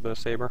to deal with the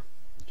saber.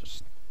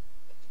 Just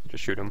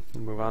shoot them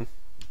and move on.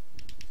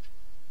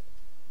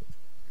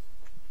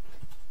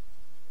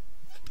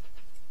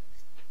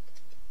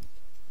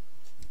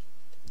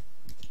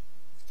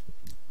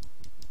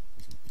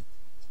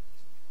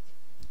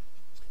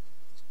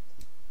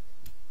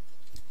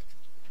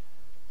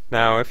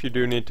 Now, if you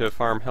do need to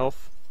farm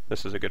health,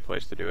 this is a good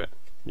place to do it.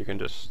 You can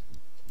just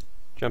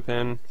jump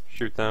in,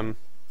 shoot them,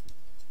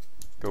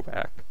 go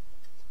back.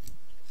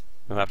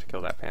 You'll have to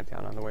kill that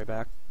Pantheon on the way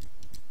back.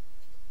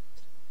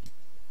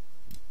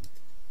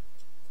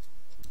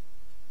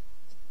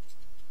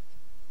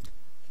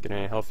 Get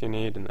any health you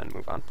need, and then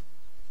move on.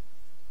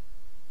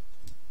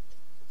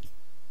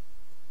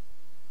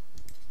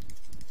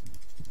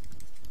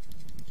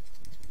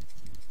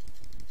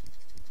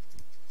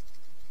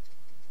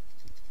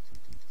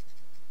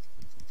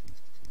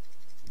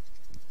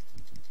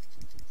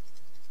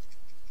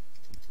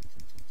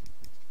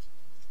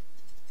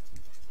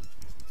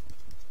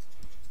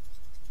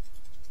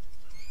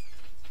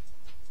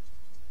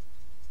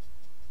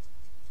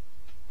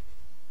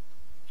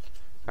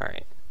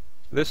 Alright,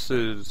 This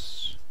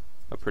is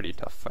a pretty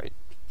tough fight.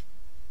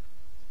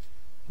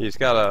 He's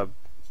got a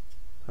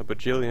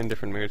bajillion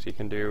different moves he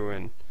can do,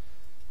 and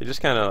he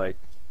just kind of like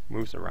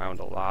moves around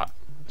a lot.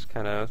 It's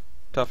kind of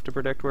tough to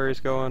predict where he's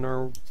going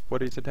or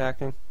what he's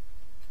attacking.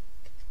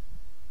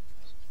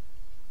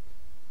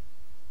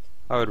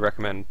 I would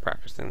recommend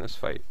practicing this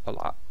fight a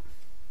lot.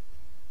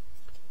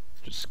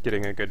 Just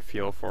getting a good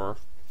feel for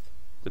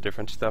the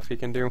different stuff he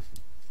can do.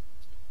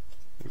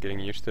 And getting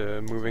used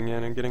to moving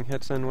in and getting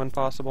hits in when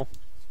possible.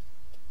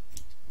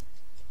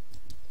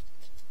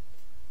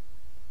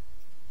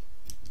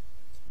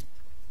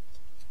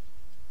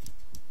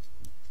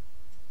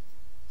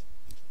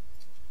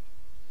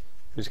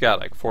 He's got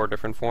like 4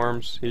 different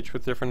forms, each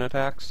with different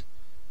attacks.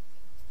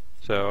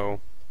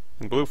 So,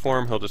 in blue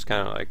form, he'll just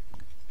kind of like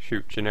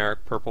shoot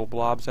generic purple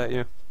blobs at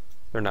you.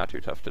 They're not too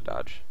tough to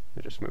dodge.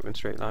 They just move in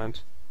straight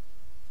lines.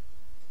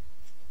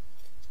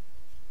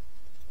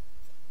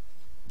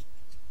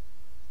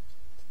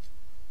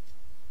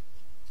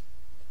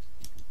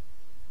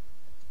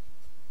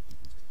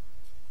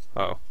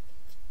 Oh.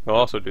 He'll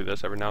also do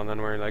this every now and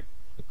then where he like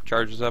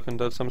charges up and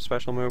does some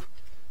special move.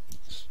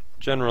 It's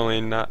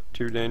generally not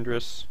too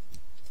dangerous,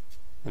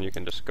 and you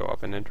can just go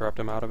up and interrupt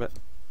him out of it.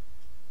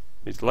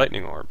 These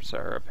lightning orbs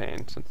are a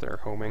pain since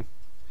they're homing,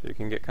 so you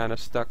can get kind of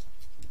stuck.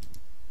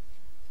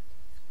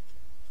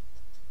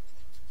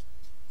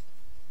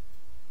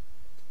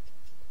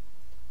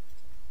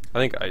 I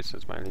think ice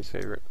is my least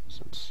favorite,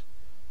 since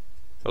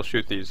he'll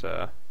shoot these,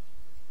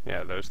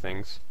 yeah, those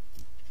things.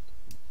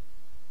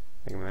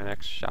 I think my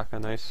next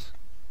shotgun ice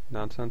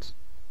nonsense.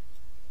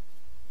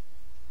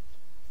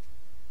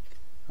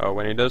 Oh,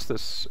 when he does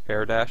this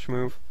air dash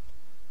move,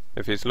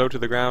 if he's low to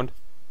the ground,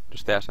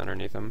 just dash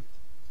underneath him.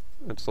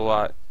 It's a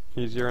lot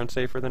easier and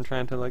safer than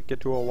trying to like get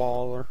to a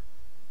wall, or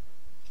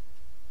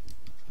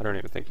I don't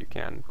even think you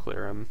can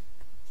clear him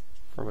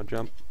from a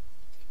jump.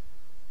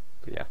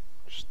 But yeah,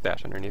 just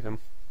dash underneath him.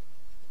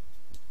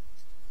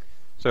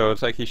 So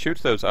it's like he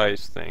shoots those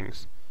ice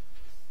things,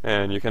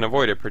 and you can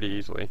avoid it pretty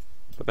easily.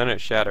 But then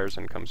it shatters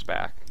and comes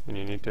back, and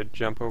you need to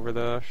jump over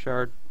the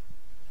shard.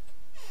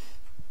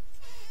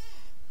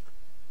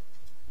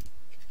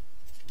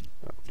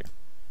 Oh dear.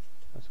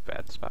 That's a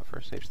bad spot for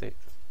a safe state.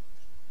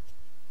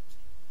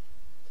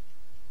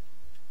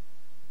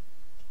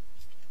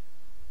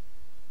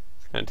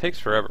 And it takes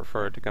forever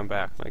for it to come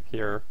back. Like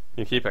here,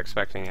 you keep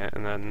expecting it,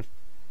 and then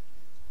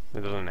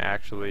it doesn't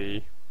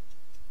actually...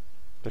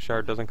 The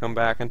shard doesn't come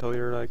back until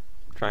you're like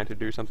trying to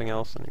do something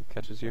else, and it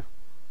catches you.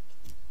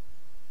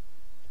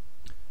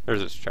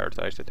 There's this charged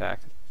ice attack.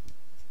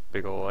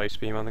 Big ol' ice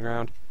beam on the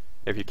ground.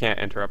 If you can't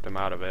interrupt him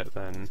out of it,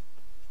 then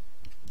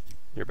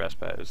your best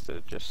bet is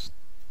to just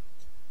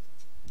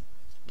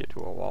get to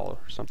a wall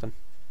or something.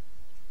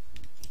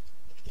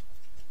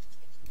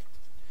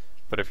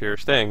 But if you're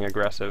staying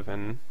aggressive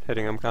and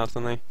hitting him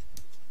constantly,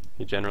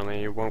 he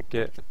generally won't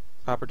get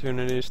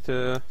opportunities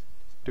to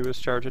do his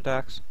charge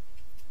attacks.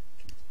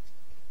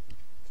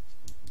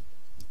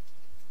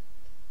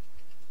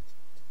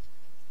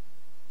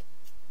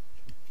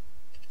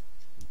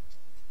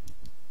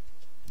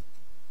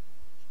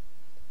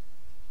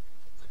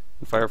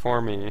 In fire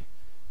form,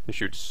 he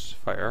shoots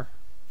fire.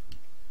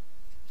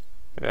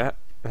 It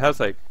has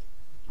like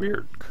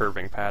weird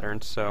curving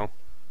patterns, so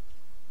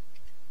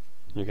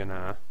you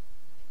can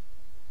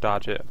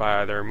dodge it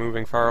by either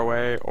moving far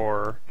away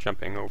or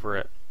jumping over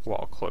it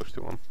while close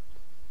to him.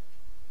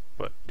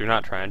 But do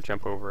not try and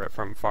jump over it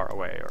from far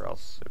away, or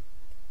else it,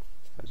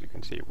 as you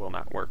can see, will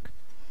not work.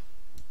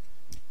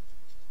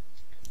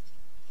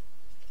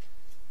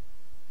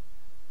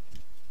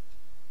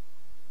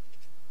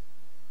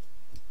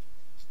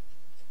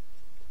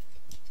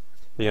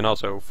 He can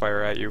also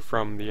fire at you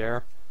from the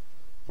air.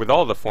 With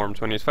all the forms,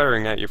 when he's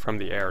firing at you from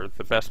the air,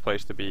 the best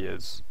place to be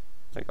is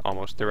like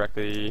almost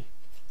directly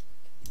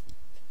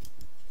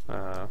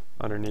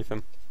underneath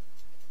him.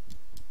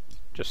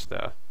 Just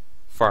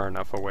far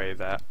enough away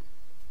that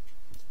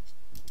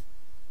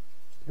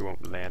he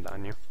won't land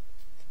on you.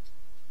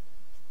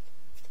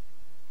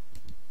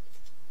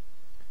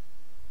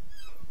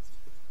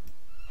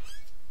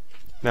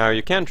 Now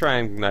you can try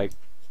and like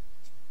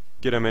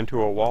get him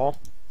into a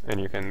wall,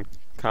 and you can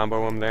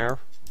combo him there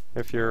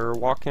if your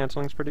walk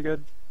canceling is pretty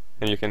good,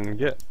 and you can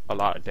get a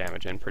lot of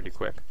damage in pretty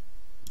quick.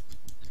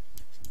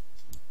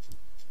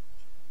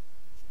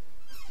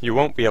 You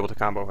won't be able to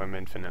combo him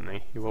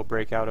infinitely. He will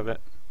break out of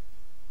it.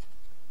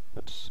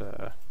 Let's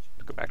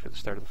go back to the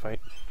start of the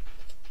fight.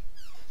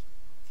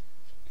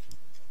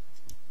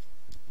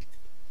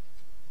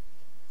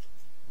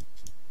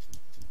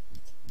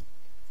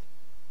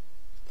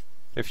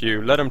 If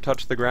you let him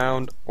touch the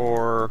ground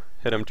or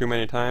hit him too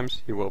many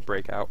times, he will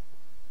break out.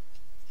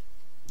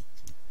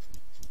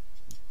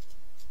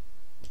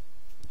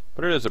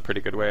 But it is a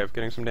pretty good way of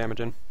getting some damage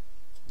in.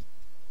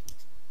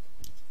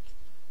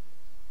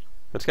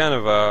 It's kind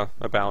of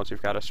a balance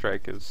you've got to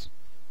strike, is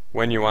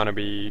when you want to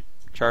be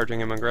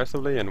charging him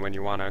aggressively and when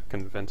you want to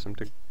convince him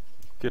to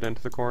get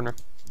into the corner.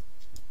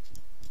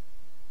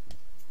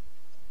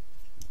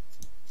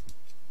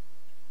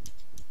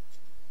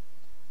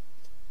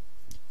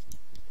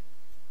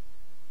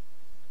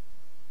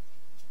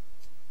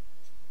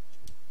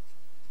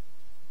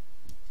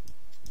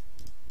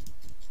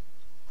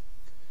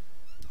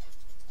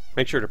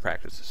 make sure to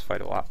practice this fight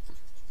a lot.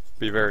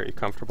 Be very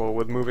comfortable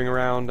with moving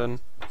around and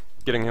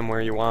getting him where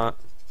you want,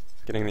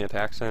 getting the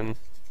attacks in.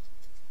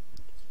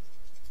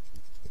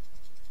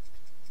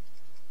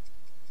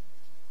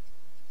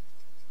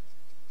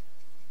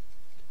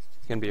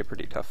 It can be a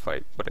pretty tough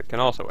fight, but it can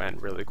also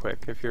end really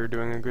quick if you're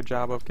doing a good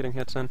job of getting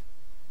hits in.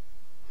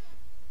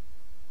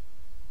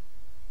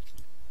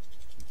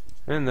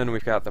 And then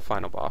we've got the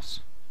final boss.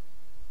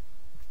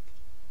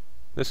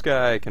 This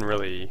guy can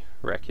really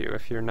wreck you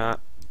if you're not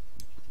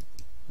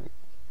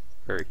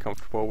very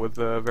comfortable with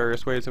the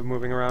various ways of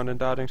moving around and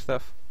dodging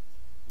stuff.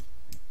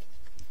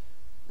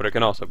 But it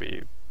can also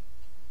be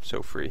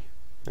so free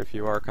if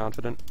you are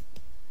confident.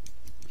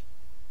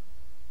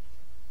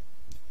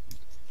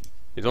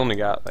 He's only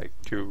got like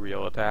 2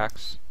 real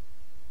attacks.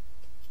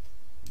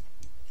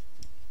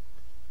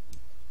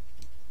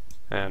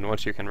 And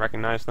once you can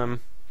recognize them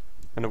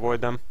and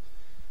avoid them,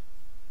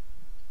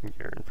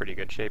 you're in pretty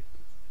good shape.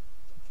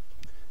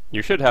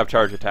 You should have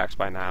charge attacks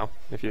by now,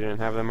 if you didn't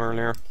have them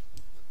earlier.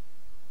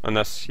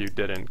 Unless you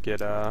didn't get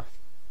 4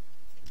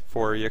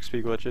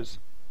 EXP glitches.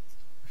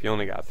 If you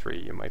only got 3,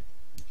 you might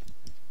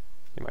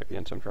be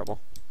in some trouble.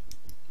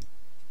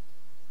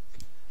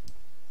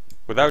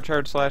 Without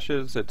charge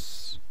slashes,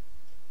 it's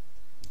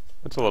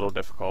a little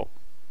difficult.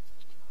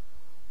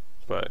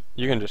 But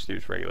you can just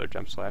use regular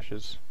jump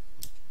slashes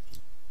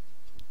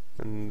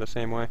in the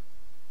same way.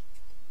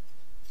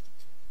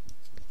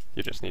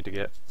 You just need to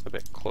get a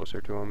bit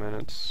closer to him,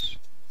 and it's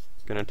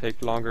gonna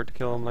take longer to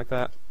kill him like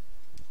that.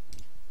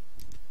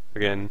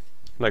 Again,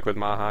 like with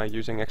Maha,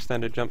 using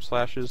extended jump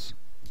slashes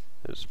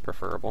is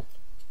preferable.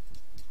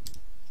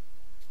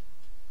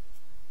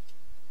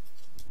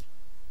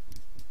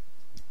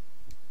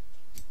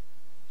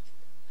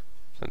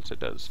 Since it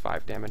does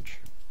 5 damage.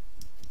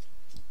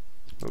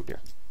 Oh dear.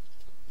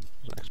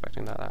 Wasn't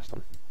expecting that last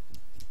one.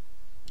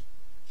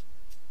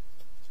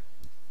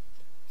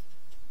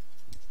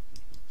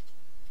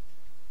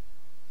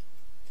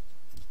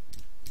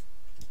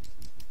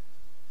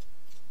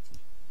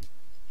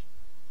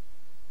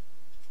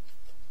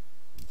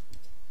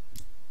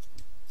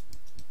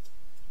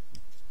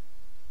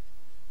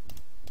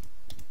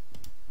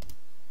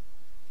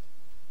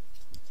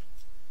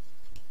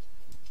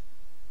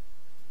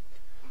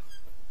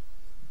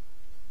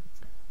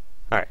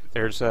 Alright,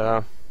 there's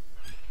a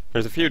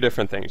few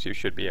different things you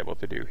should be able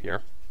to do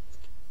here.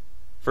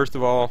 First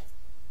of all,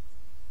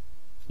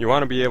 you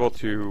want to be able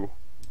to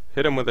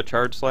hit him with a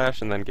charge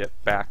slash and then get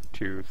back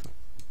to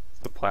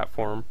the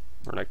platform,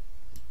 or like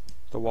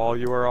the wall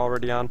you are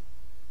already on.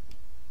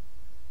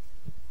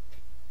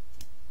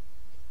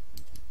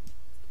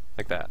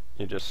 Like that.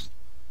 You just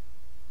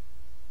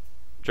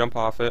jump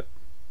off it,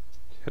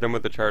 hit him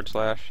with the charge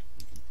slash,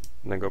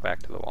 and then go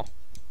back to the wall.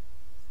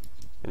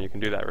 And you can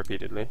do that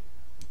repeatedly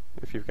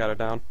if you've got it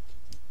down.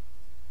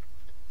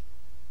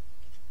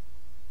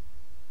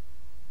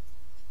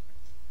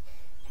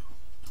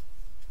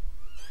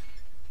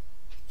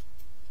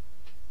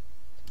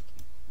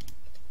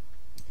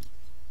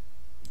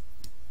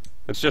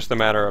 It's just a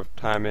matter of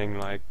timing,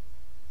 like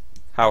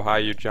how high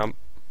you jump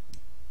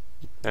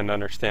and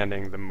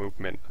understanding the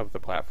movement of the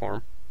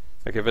platform.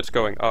 Like if it's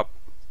going up,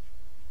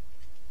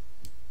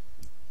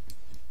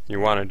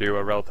 you want to do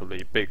a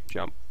relatively big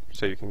jump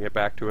so you can get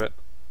back to it,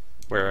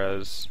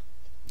 whereas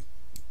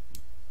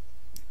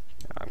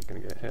I'm gonna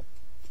get hit.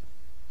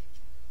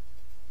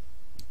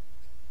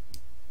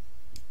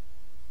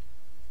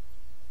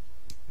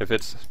 If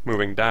it's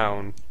moving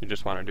down, you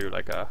just want to do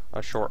like a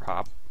short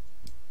hop.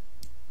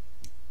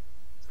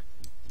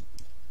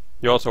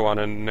 You also want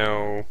to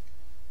know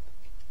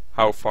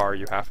how far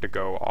you have to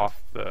go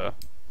off the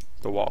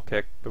wall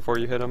kick before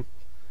you hit him.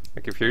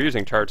 Like if you're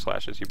using charge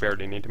slashes, you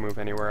barely need to move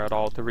anywhere at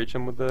all to reach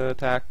him with the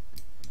attack,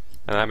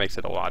 and that makes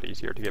it a lot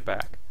easier to get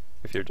back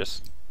if you're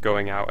just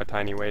going out a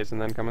tiny ways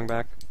and then coming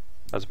back,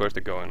 as opposed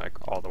to going like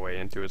all the way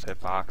into his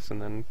hitbox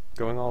and then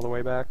going all the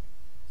way back.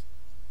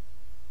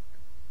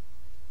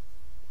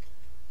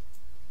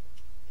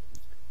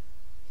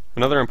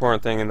 Another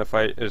important thing in the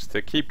fight is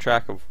to keep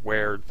track of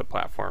where the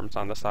platforms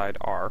on the side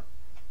are.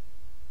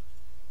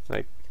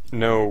 Like,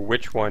 know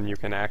which one you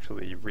can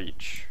actually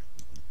reach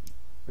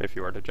if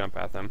you were to jump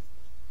at them.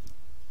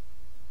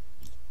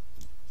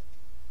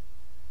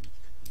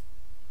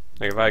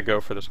 Like if I go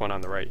for this one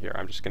on the right here,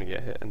 I'm just gonna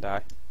get hit and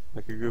die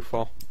like a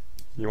goofball.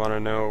 You want to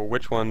know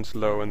which one's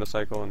low in the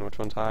cycle and which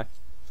one's high.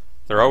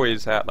 They're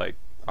always at like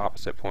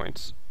opposite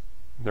points.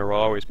 There will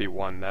always be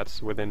one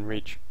that's within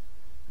reach,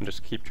 and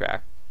just keep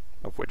track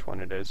of which one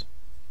it is.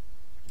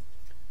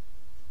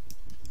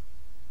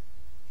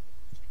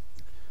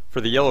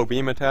 For the yellow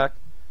beam attack,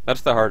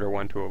 that's the harder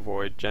one to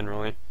avoid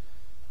generally,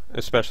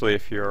 especially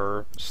if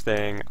you're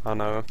staying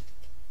on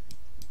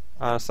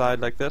a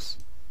side like this,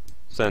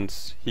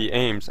 since he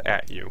aims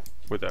at you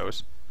with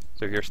those.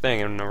 So if you're staying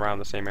in and around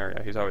the same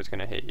area, he's always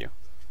going to hit you.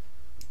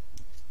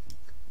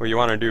 What you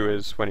want to do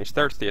is, when he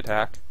starts the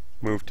attack,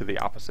 move to the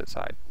opposite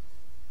side.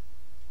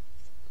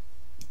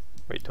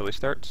 Wait till he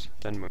starts,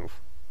 then move.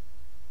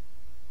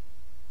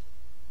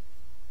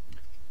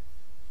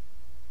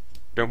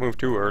 don't move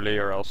too early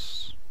or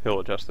else he'll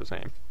adjust his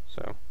aim.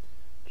 So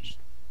just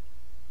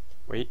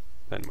wait,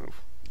 then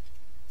move.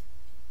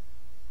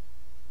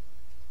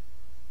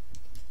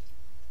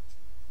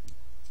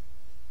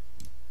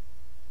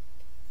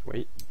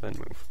 Wait, then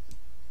move.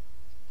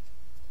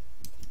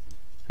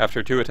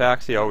 After 2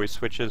 attacks, he always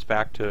switches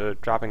back to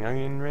dropping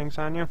onion rings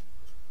on you.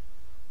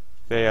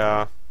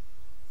 They're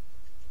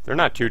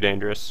not too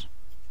dangerous.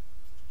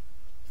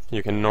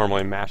 You can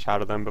normally mash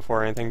out of them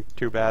before anything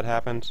too bad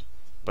happens,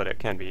 but it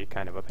can be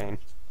kind of a pain.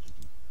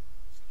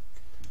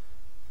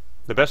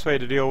 The best way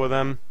to deal with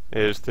them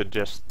is to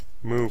just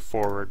move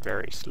forward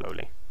very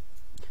slowly.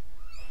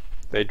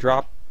 They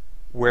drop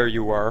where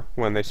you are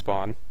when they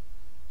spawn,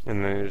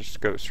 and then just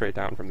go straight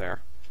down from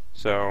there.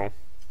 So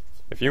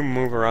if you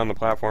move around the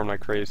platform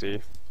like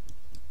crazy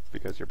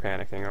because you're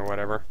panicking or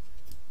whatever,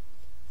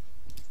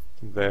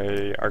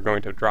 they are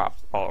going to drop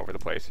all over the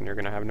place and you're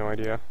going to have no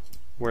idea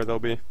where they'll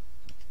be.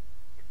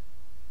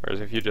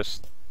 Whereas if you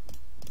just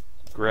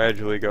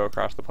gradually go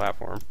across the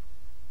platform,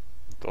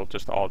 they'll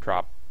just all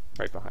drop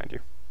right behind you.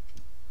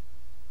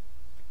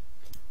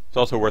 It's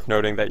also worth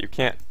noting that you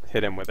can't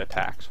hit him with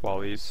attacks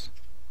while he's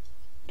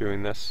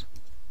doing this.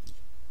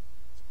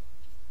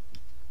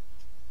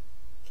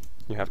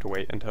 You have to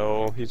wait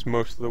until he's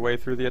most of the way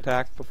through the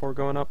attack before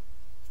going up.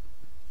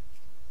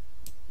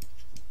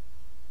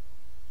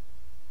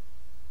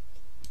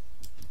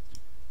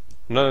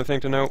 Another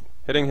thing to note,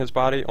 hitting his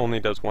body only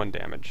does 1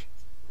 damage.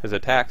 His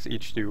attacks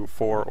each do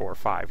 4 or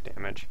 5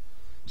 damage.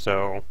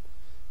 So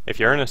if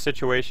you're in a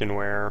situation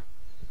where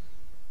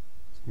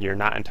you're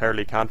not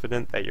entirely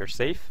confident that you're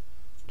safe,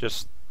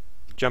 just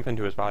jump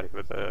into his body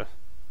with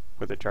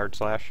a charge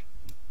slash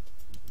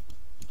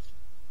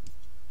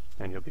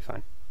and you'll be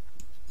fine.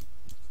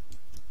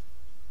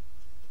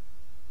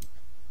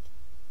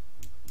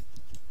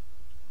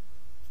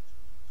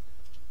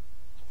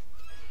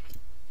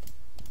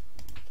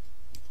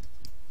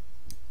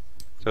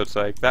 So it's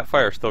like, that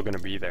fire's still going to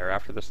be there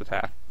after this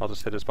attack. I'll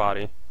just hit his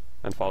body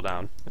and fall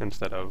down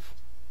instead of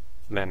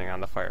landing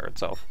on the fire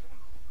itself.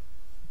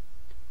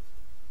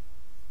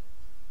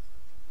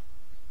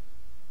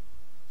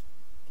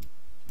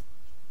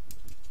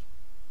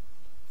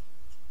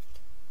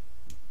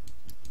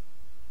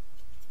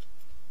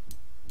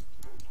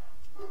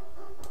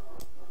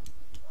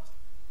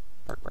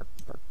 Bark, bark,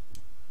 bark.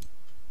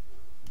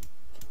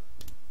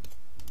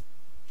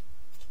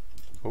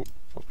 Oh,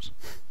 oops.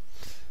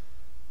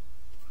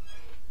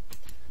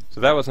 So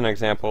that was an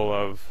example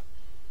of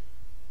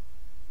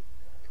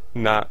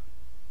not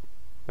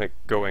like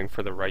going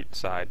for the right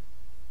side.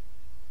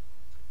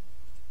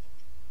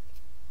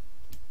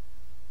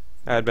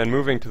 I had been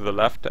moving to the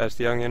left as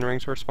the onion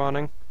rings were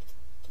spawning,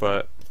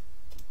 but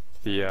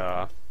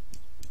the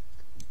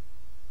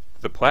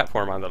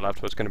platform on the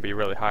left was going to be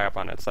really high up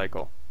on its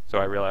cycle, so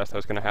I realized I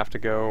was going to have to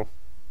go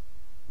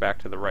back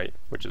to the right,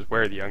 which is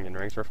where the onion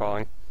rings were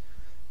falling.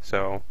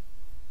 So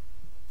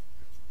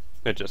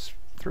it just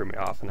threw me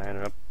off and I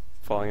ended up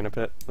falling in a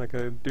pit like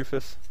a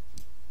doofus.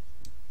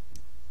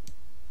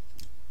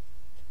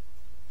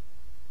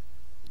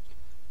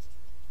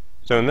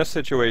 So in this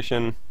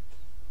situation,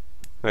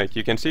 like,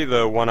 you can see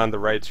the one on the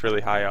right's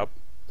really high up,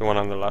 the one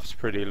on the left's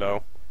pretty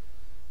low,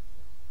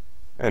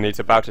 and he's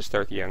about to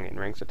start the onion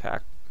rings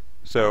attack.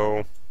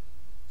 So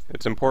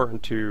it's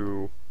important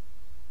to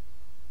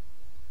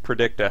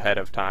predict ahead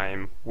of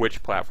time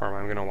which platform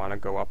I'm going to want to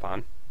go up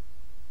on.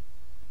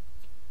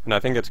 And I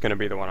think it's going to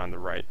be the one on the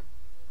right.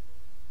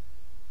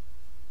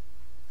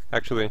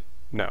 Actually,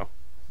 no.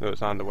 It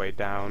was on the way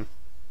down.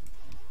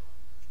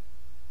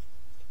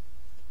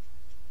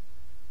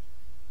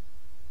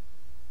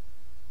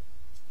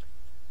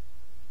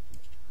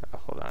 Oh,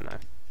 hold on, I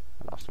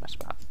lost my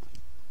spot.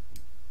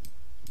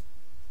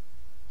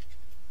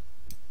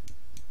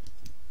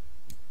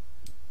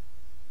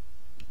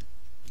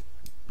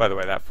 By the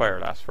way, that fire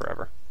lasts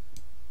forever.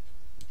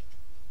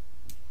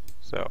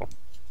 So,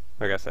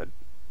 like I said,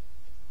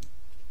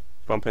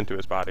 bump into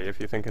his body if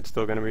you think it's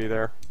still going to be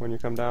there when you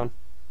come down.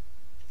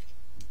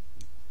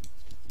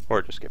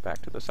 Or just get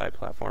back to the side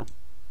platform.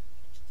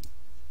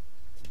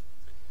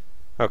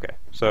 Okay,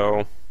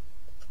 so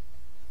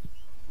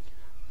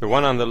the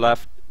one on the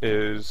left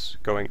is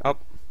going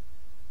up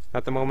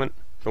at the moment,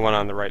 the one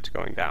on the right's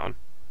going down.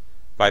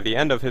 By the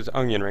end of his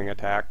onion ring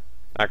attack,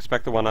 I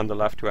expect the one on the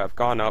left to have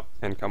gone up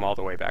and come all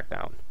the way back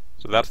down.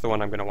 So that's the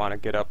one I'm going to want to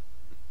get up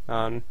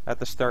on at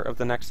the start of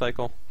the next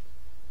cycle.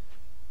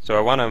 So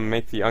I want to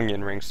make the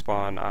onion rings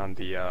spawn on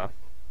the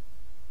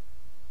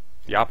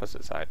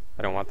opposite side.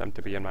 I don't want them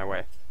to be in my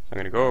way. I'm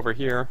going to go over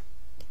here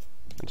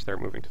and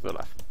start moving to the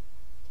left.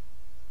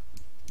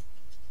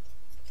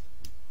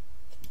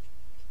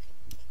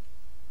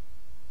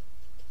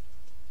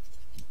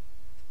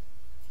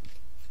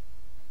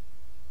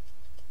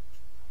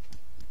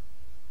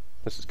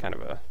 This is kind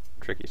of a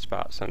tricky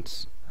spot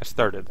since I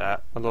started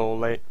that a little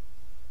late.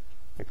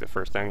 Like the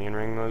first onion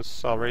ring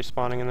was already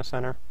spawning in the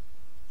center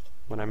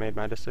when I made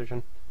my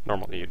decision.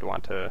 Normally you'd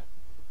want to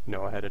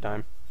know ahead of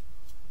time.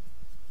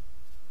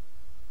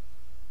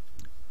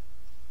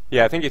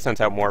 Yeah, I think he sends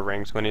out more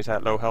rings when he's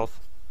at low health.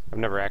 I've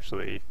never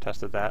actually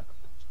tested that.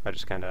 I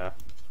just kind of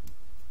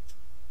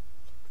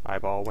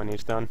eyeball when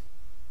he's done.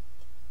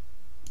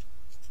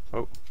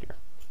 Oh, dear.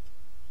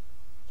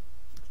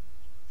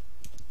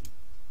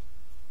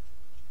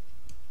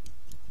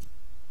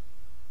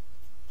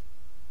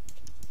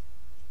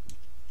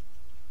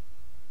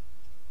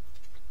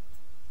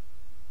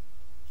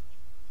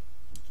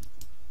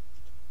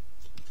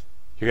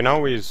 You can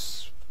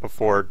always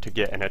afford to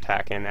get an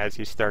attack in as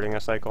he's starting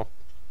a cycle.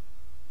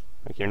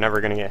 Like, you're never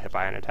going to get hit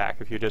by an attack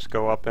if you just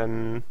go up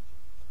and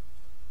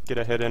get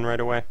a hit in right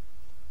away.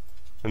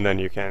 And then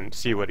you can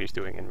see what he's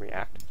doing and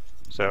react.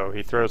 So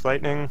he throws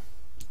lightning,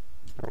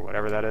 or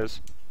whatever that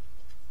is.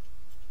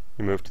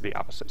 You move to the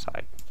opposite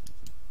side.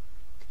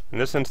 In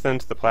this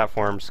instance, the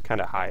platform's kind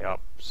of high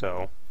up,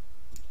 so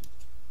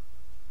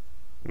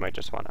you might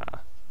just want to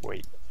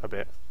wait a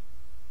bit.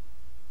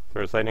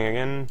 Throws lightning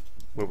again,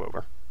 move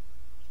over.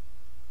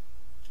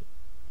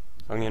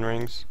 Onion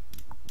rings.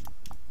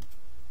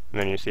 And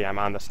then you see I'm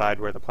on the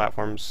side where the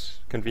platform's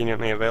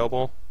conveniently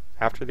available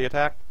after the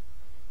attack.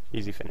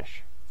 Easy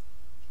finish.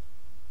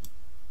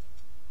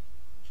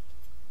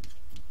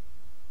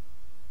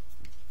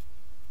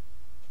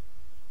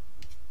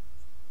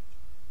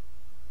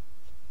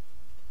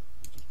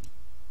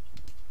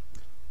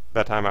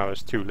 That time I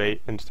was too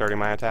late in starting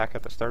my attack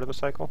at the start of the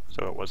cycle,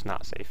 so it was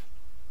not safe.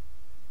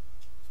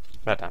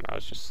 That time I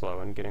was just slow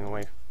in getting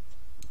away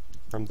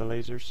from the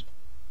lasers.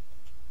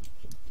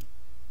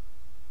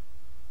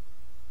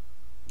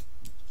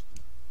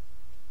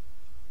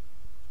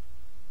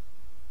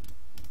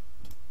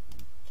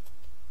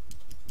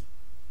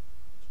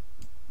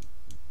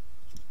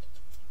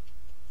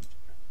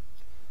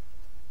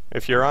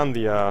 If you're on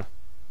the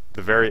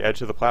very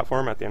edge of the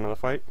platform at the end of the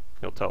fight,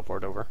 you'll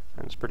teleport over,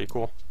 and it's pretty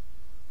cool.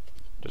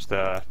 Just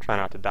try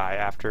not to die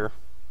after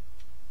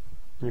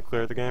you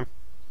clear the game.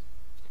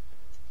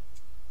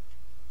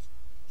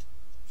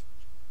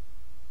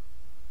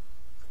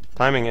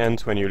 Timing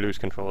ends when you lose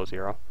control of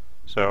 0.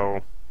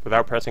 So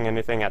without pressing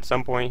anything at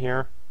some point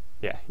here,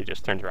 yeah, he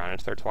just turns around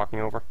and starts walking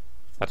over.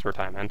 That's where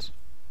time ends.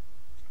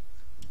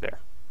 There.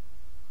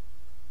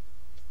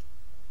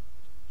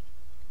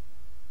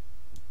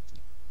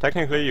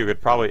 Technically, you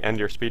could probably end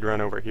your speedrun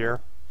over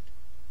here,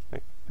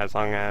 like, as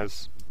long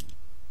as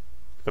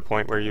the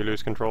point where you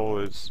lose control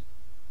is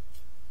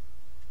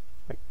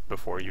like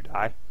before you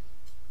die.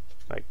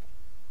 Like,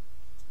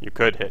 you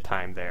could hit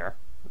time there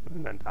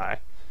and then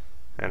die,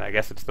 and I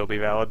guess it'd still be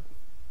valid.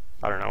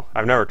 I don't know.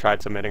 I've never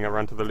tried submitting a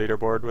run to the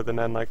leaderboard with an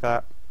end like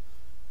that.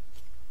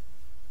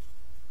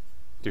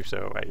 Do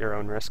so at your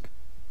own risk.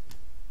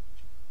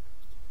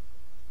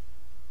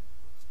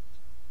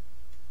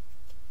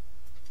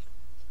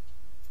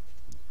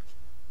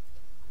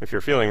 If you're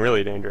feeling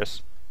really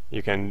dangerous,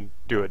 you can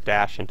do a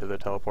dash into the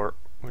teleport,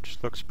 which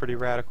looks pretty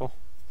radical.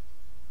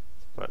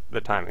 But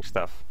the timing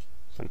stuff,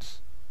 since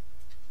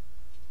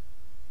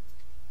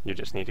you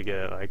just need to get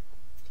it like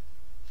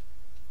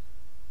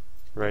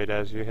right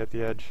as you hit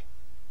the edge.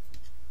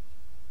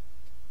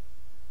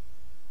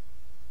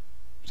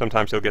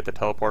 Sometimes you'll get the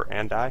teleport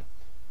and die.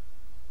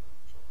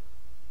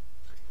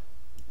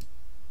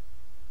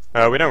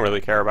 We don't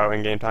really care about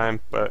in-game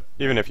time, but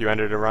even if you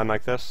ended a run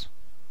like this,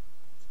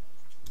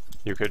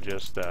 you could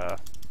just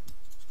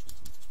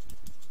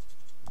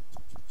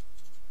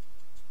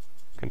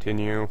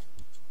continue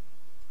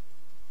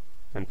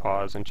and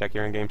pause and check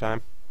your in-game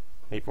time.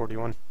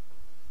 8:41.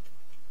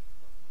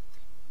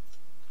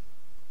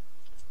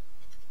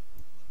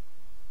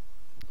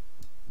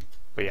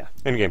 But yeah,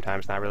 in-game time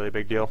is not really a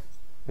big deal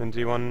in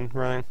Z1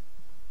 running.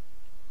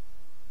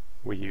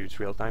 We use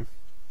real time.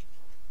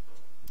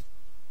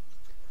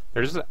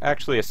 There's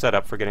actually a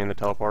setup for getting the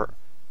teleport.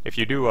 If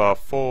you do a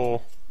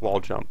full wall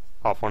jump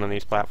off one of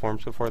these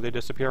platforms before they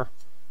disappear,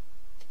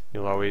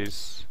 you'll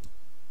always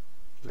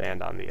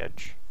land on the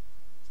edge.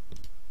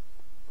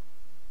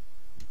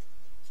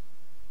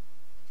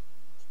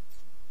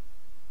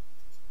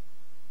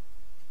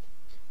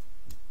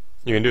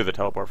 You can do the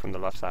teleport from the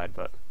left side,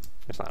 but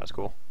it's not as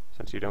cool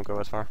since you don't go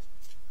as far.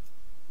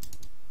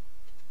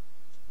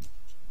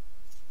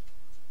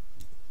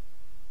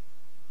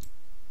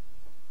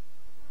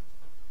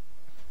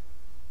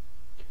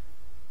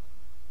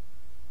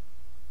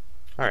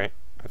 Alright,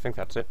 I think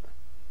that's it.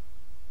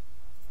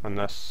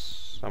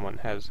 Unless someone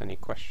has any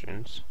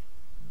questions.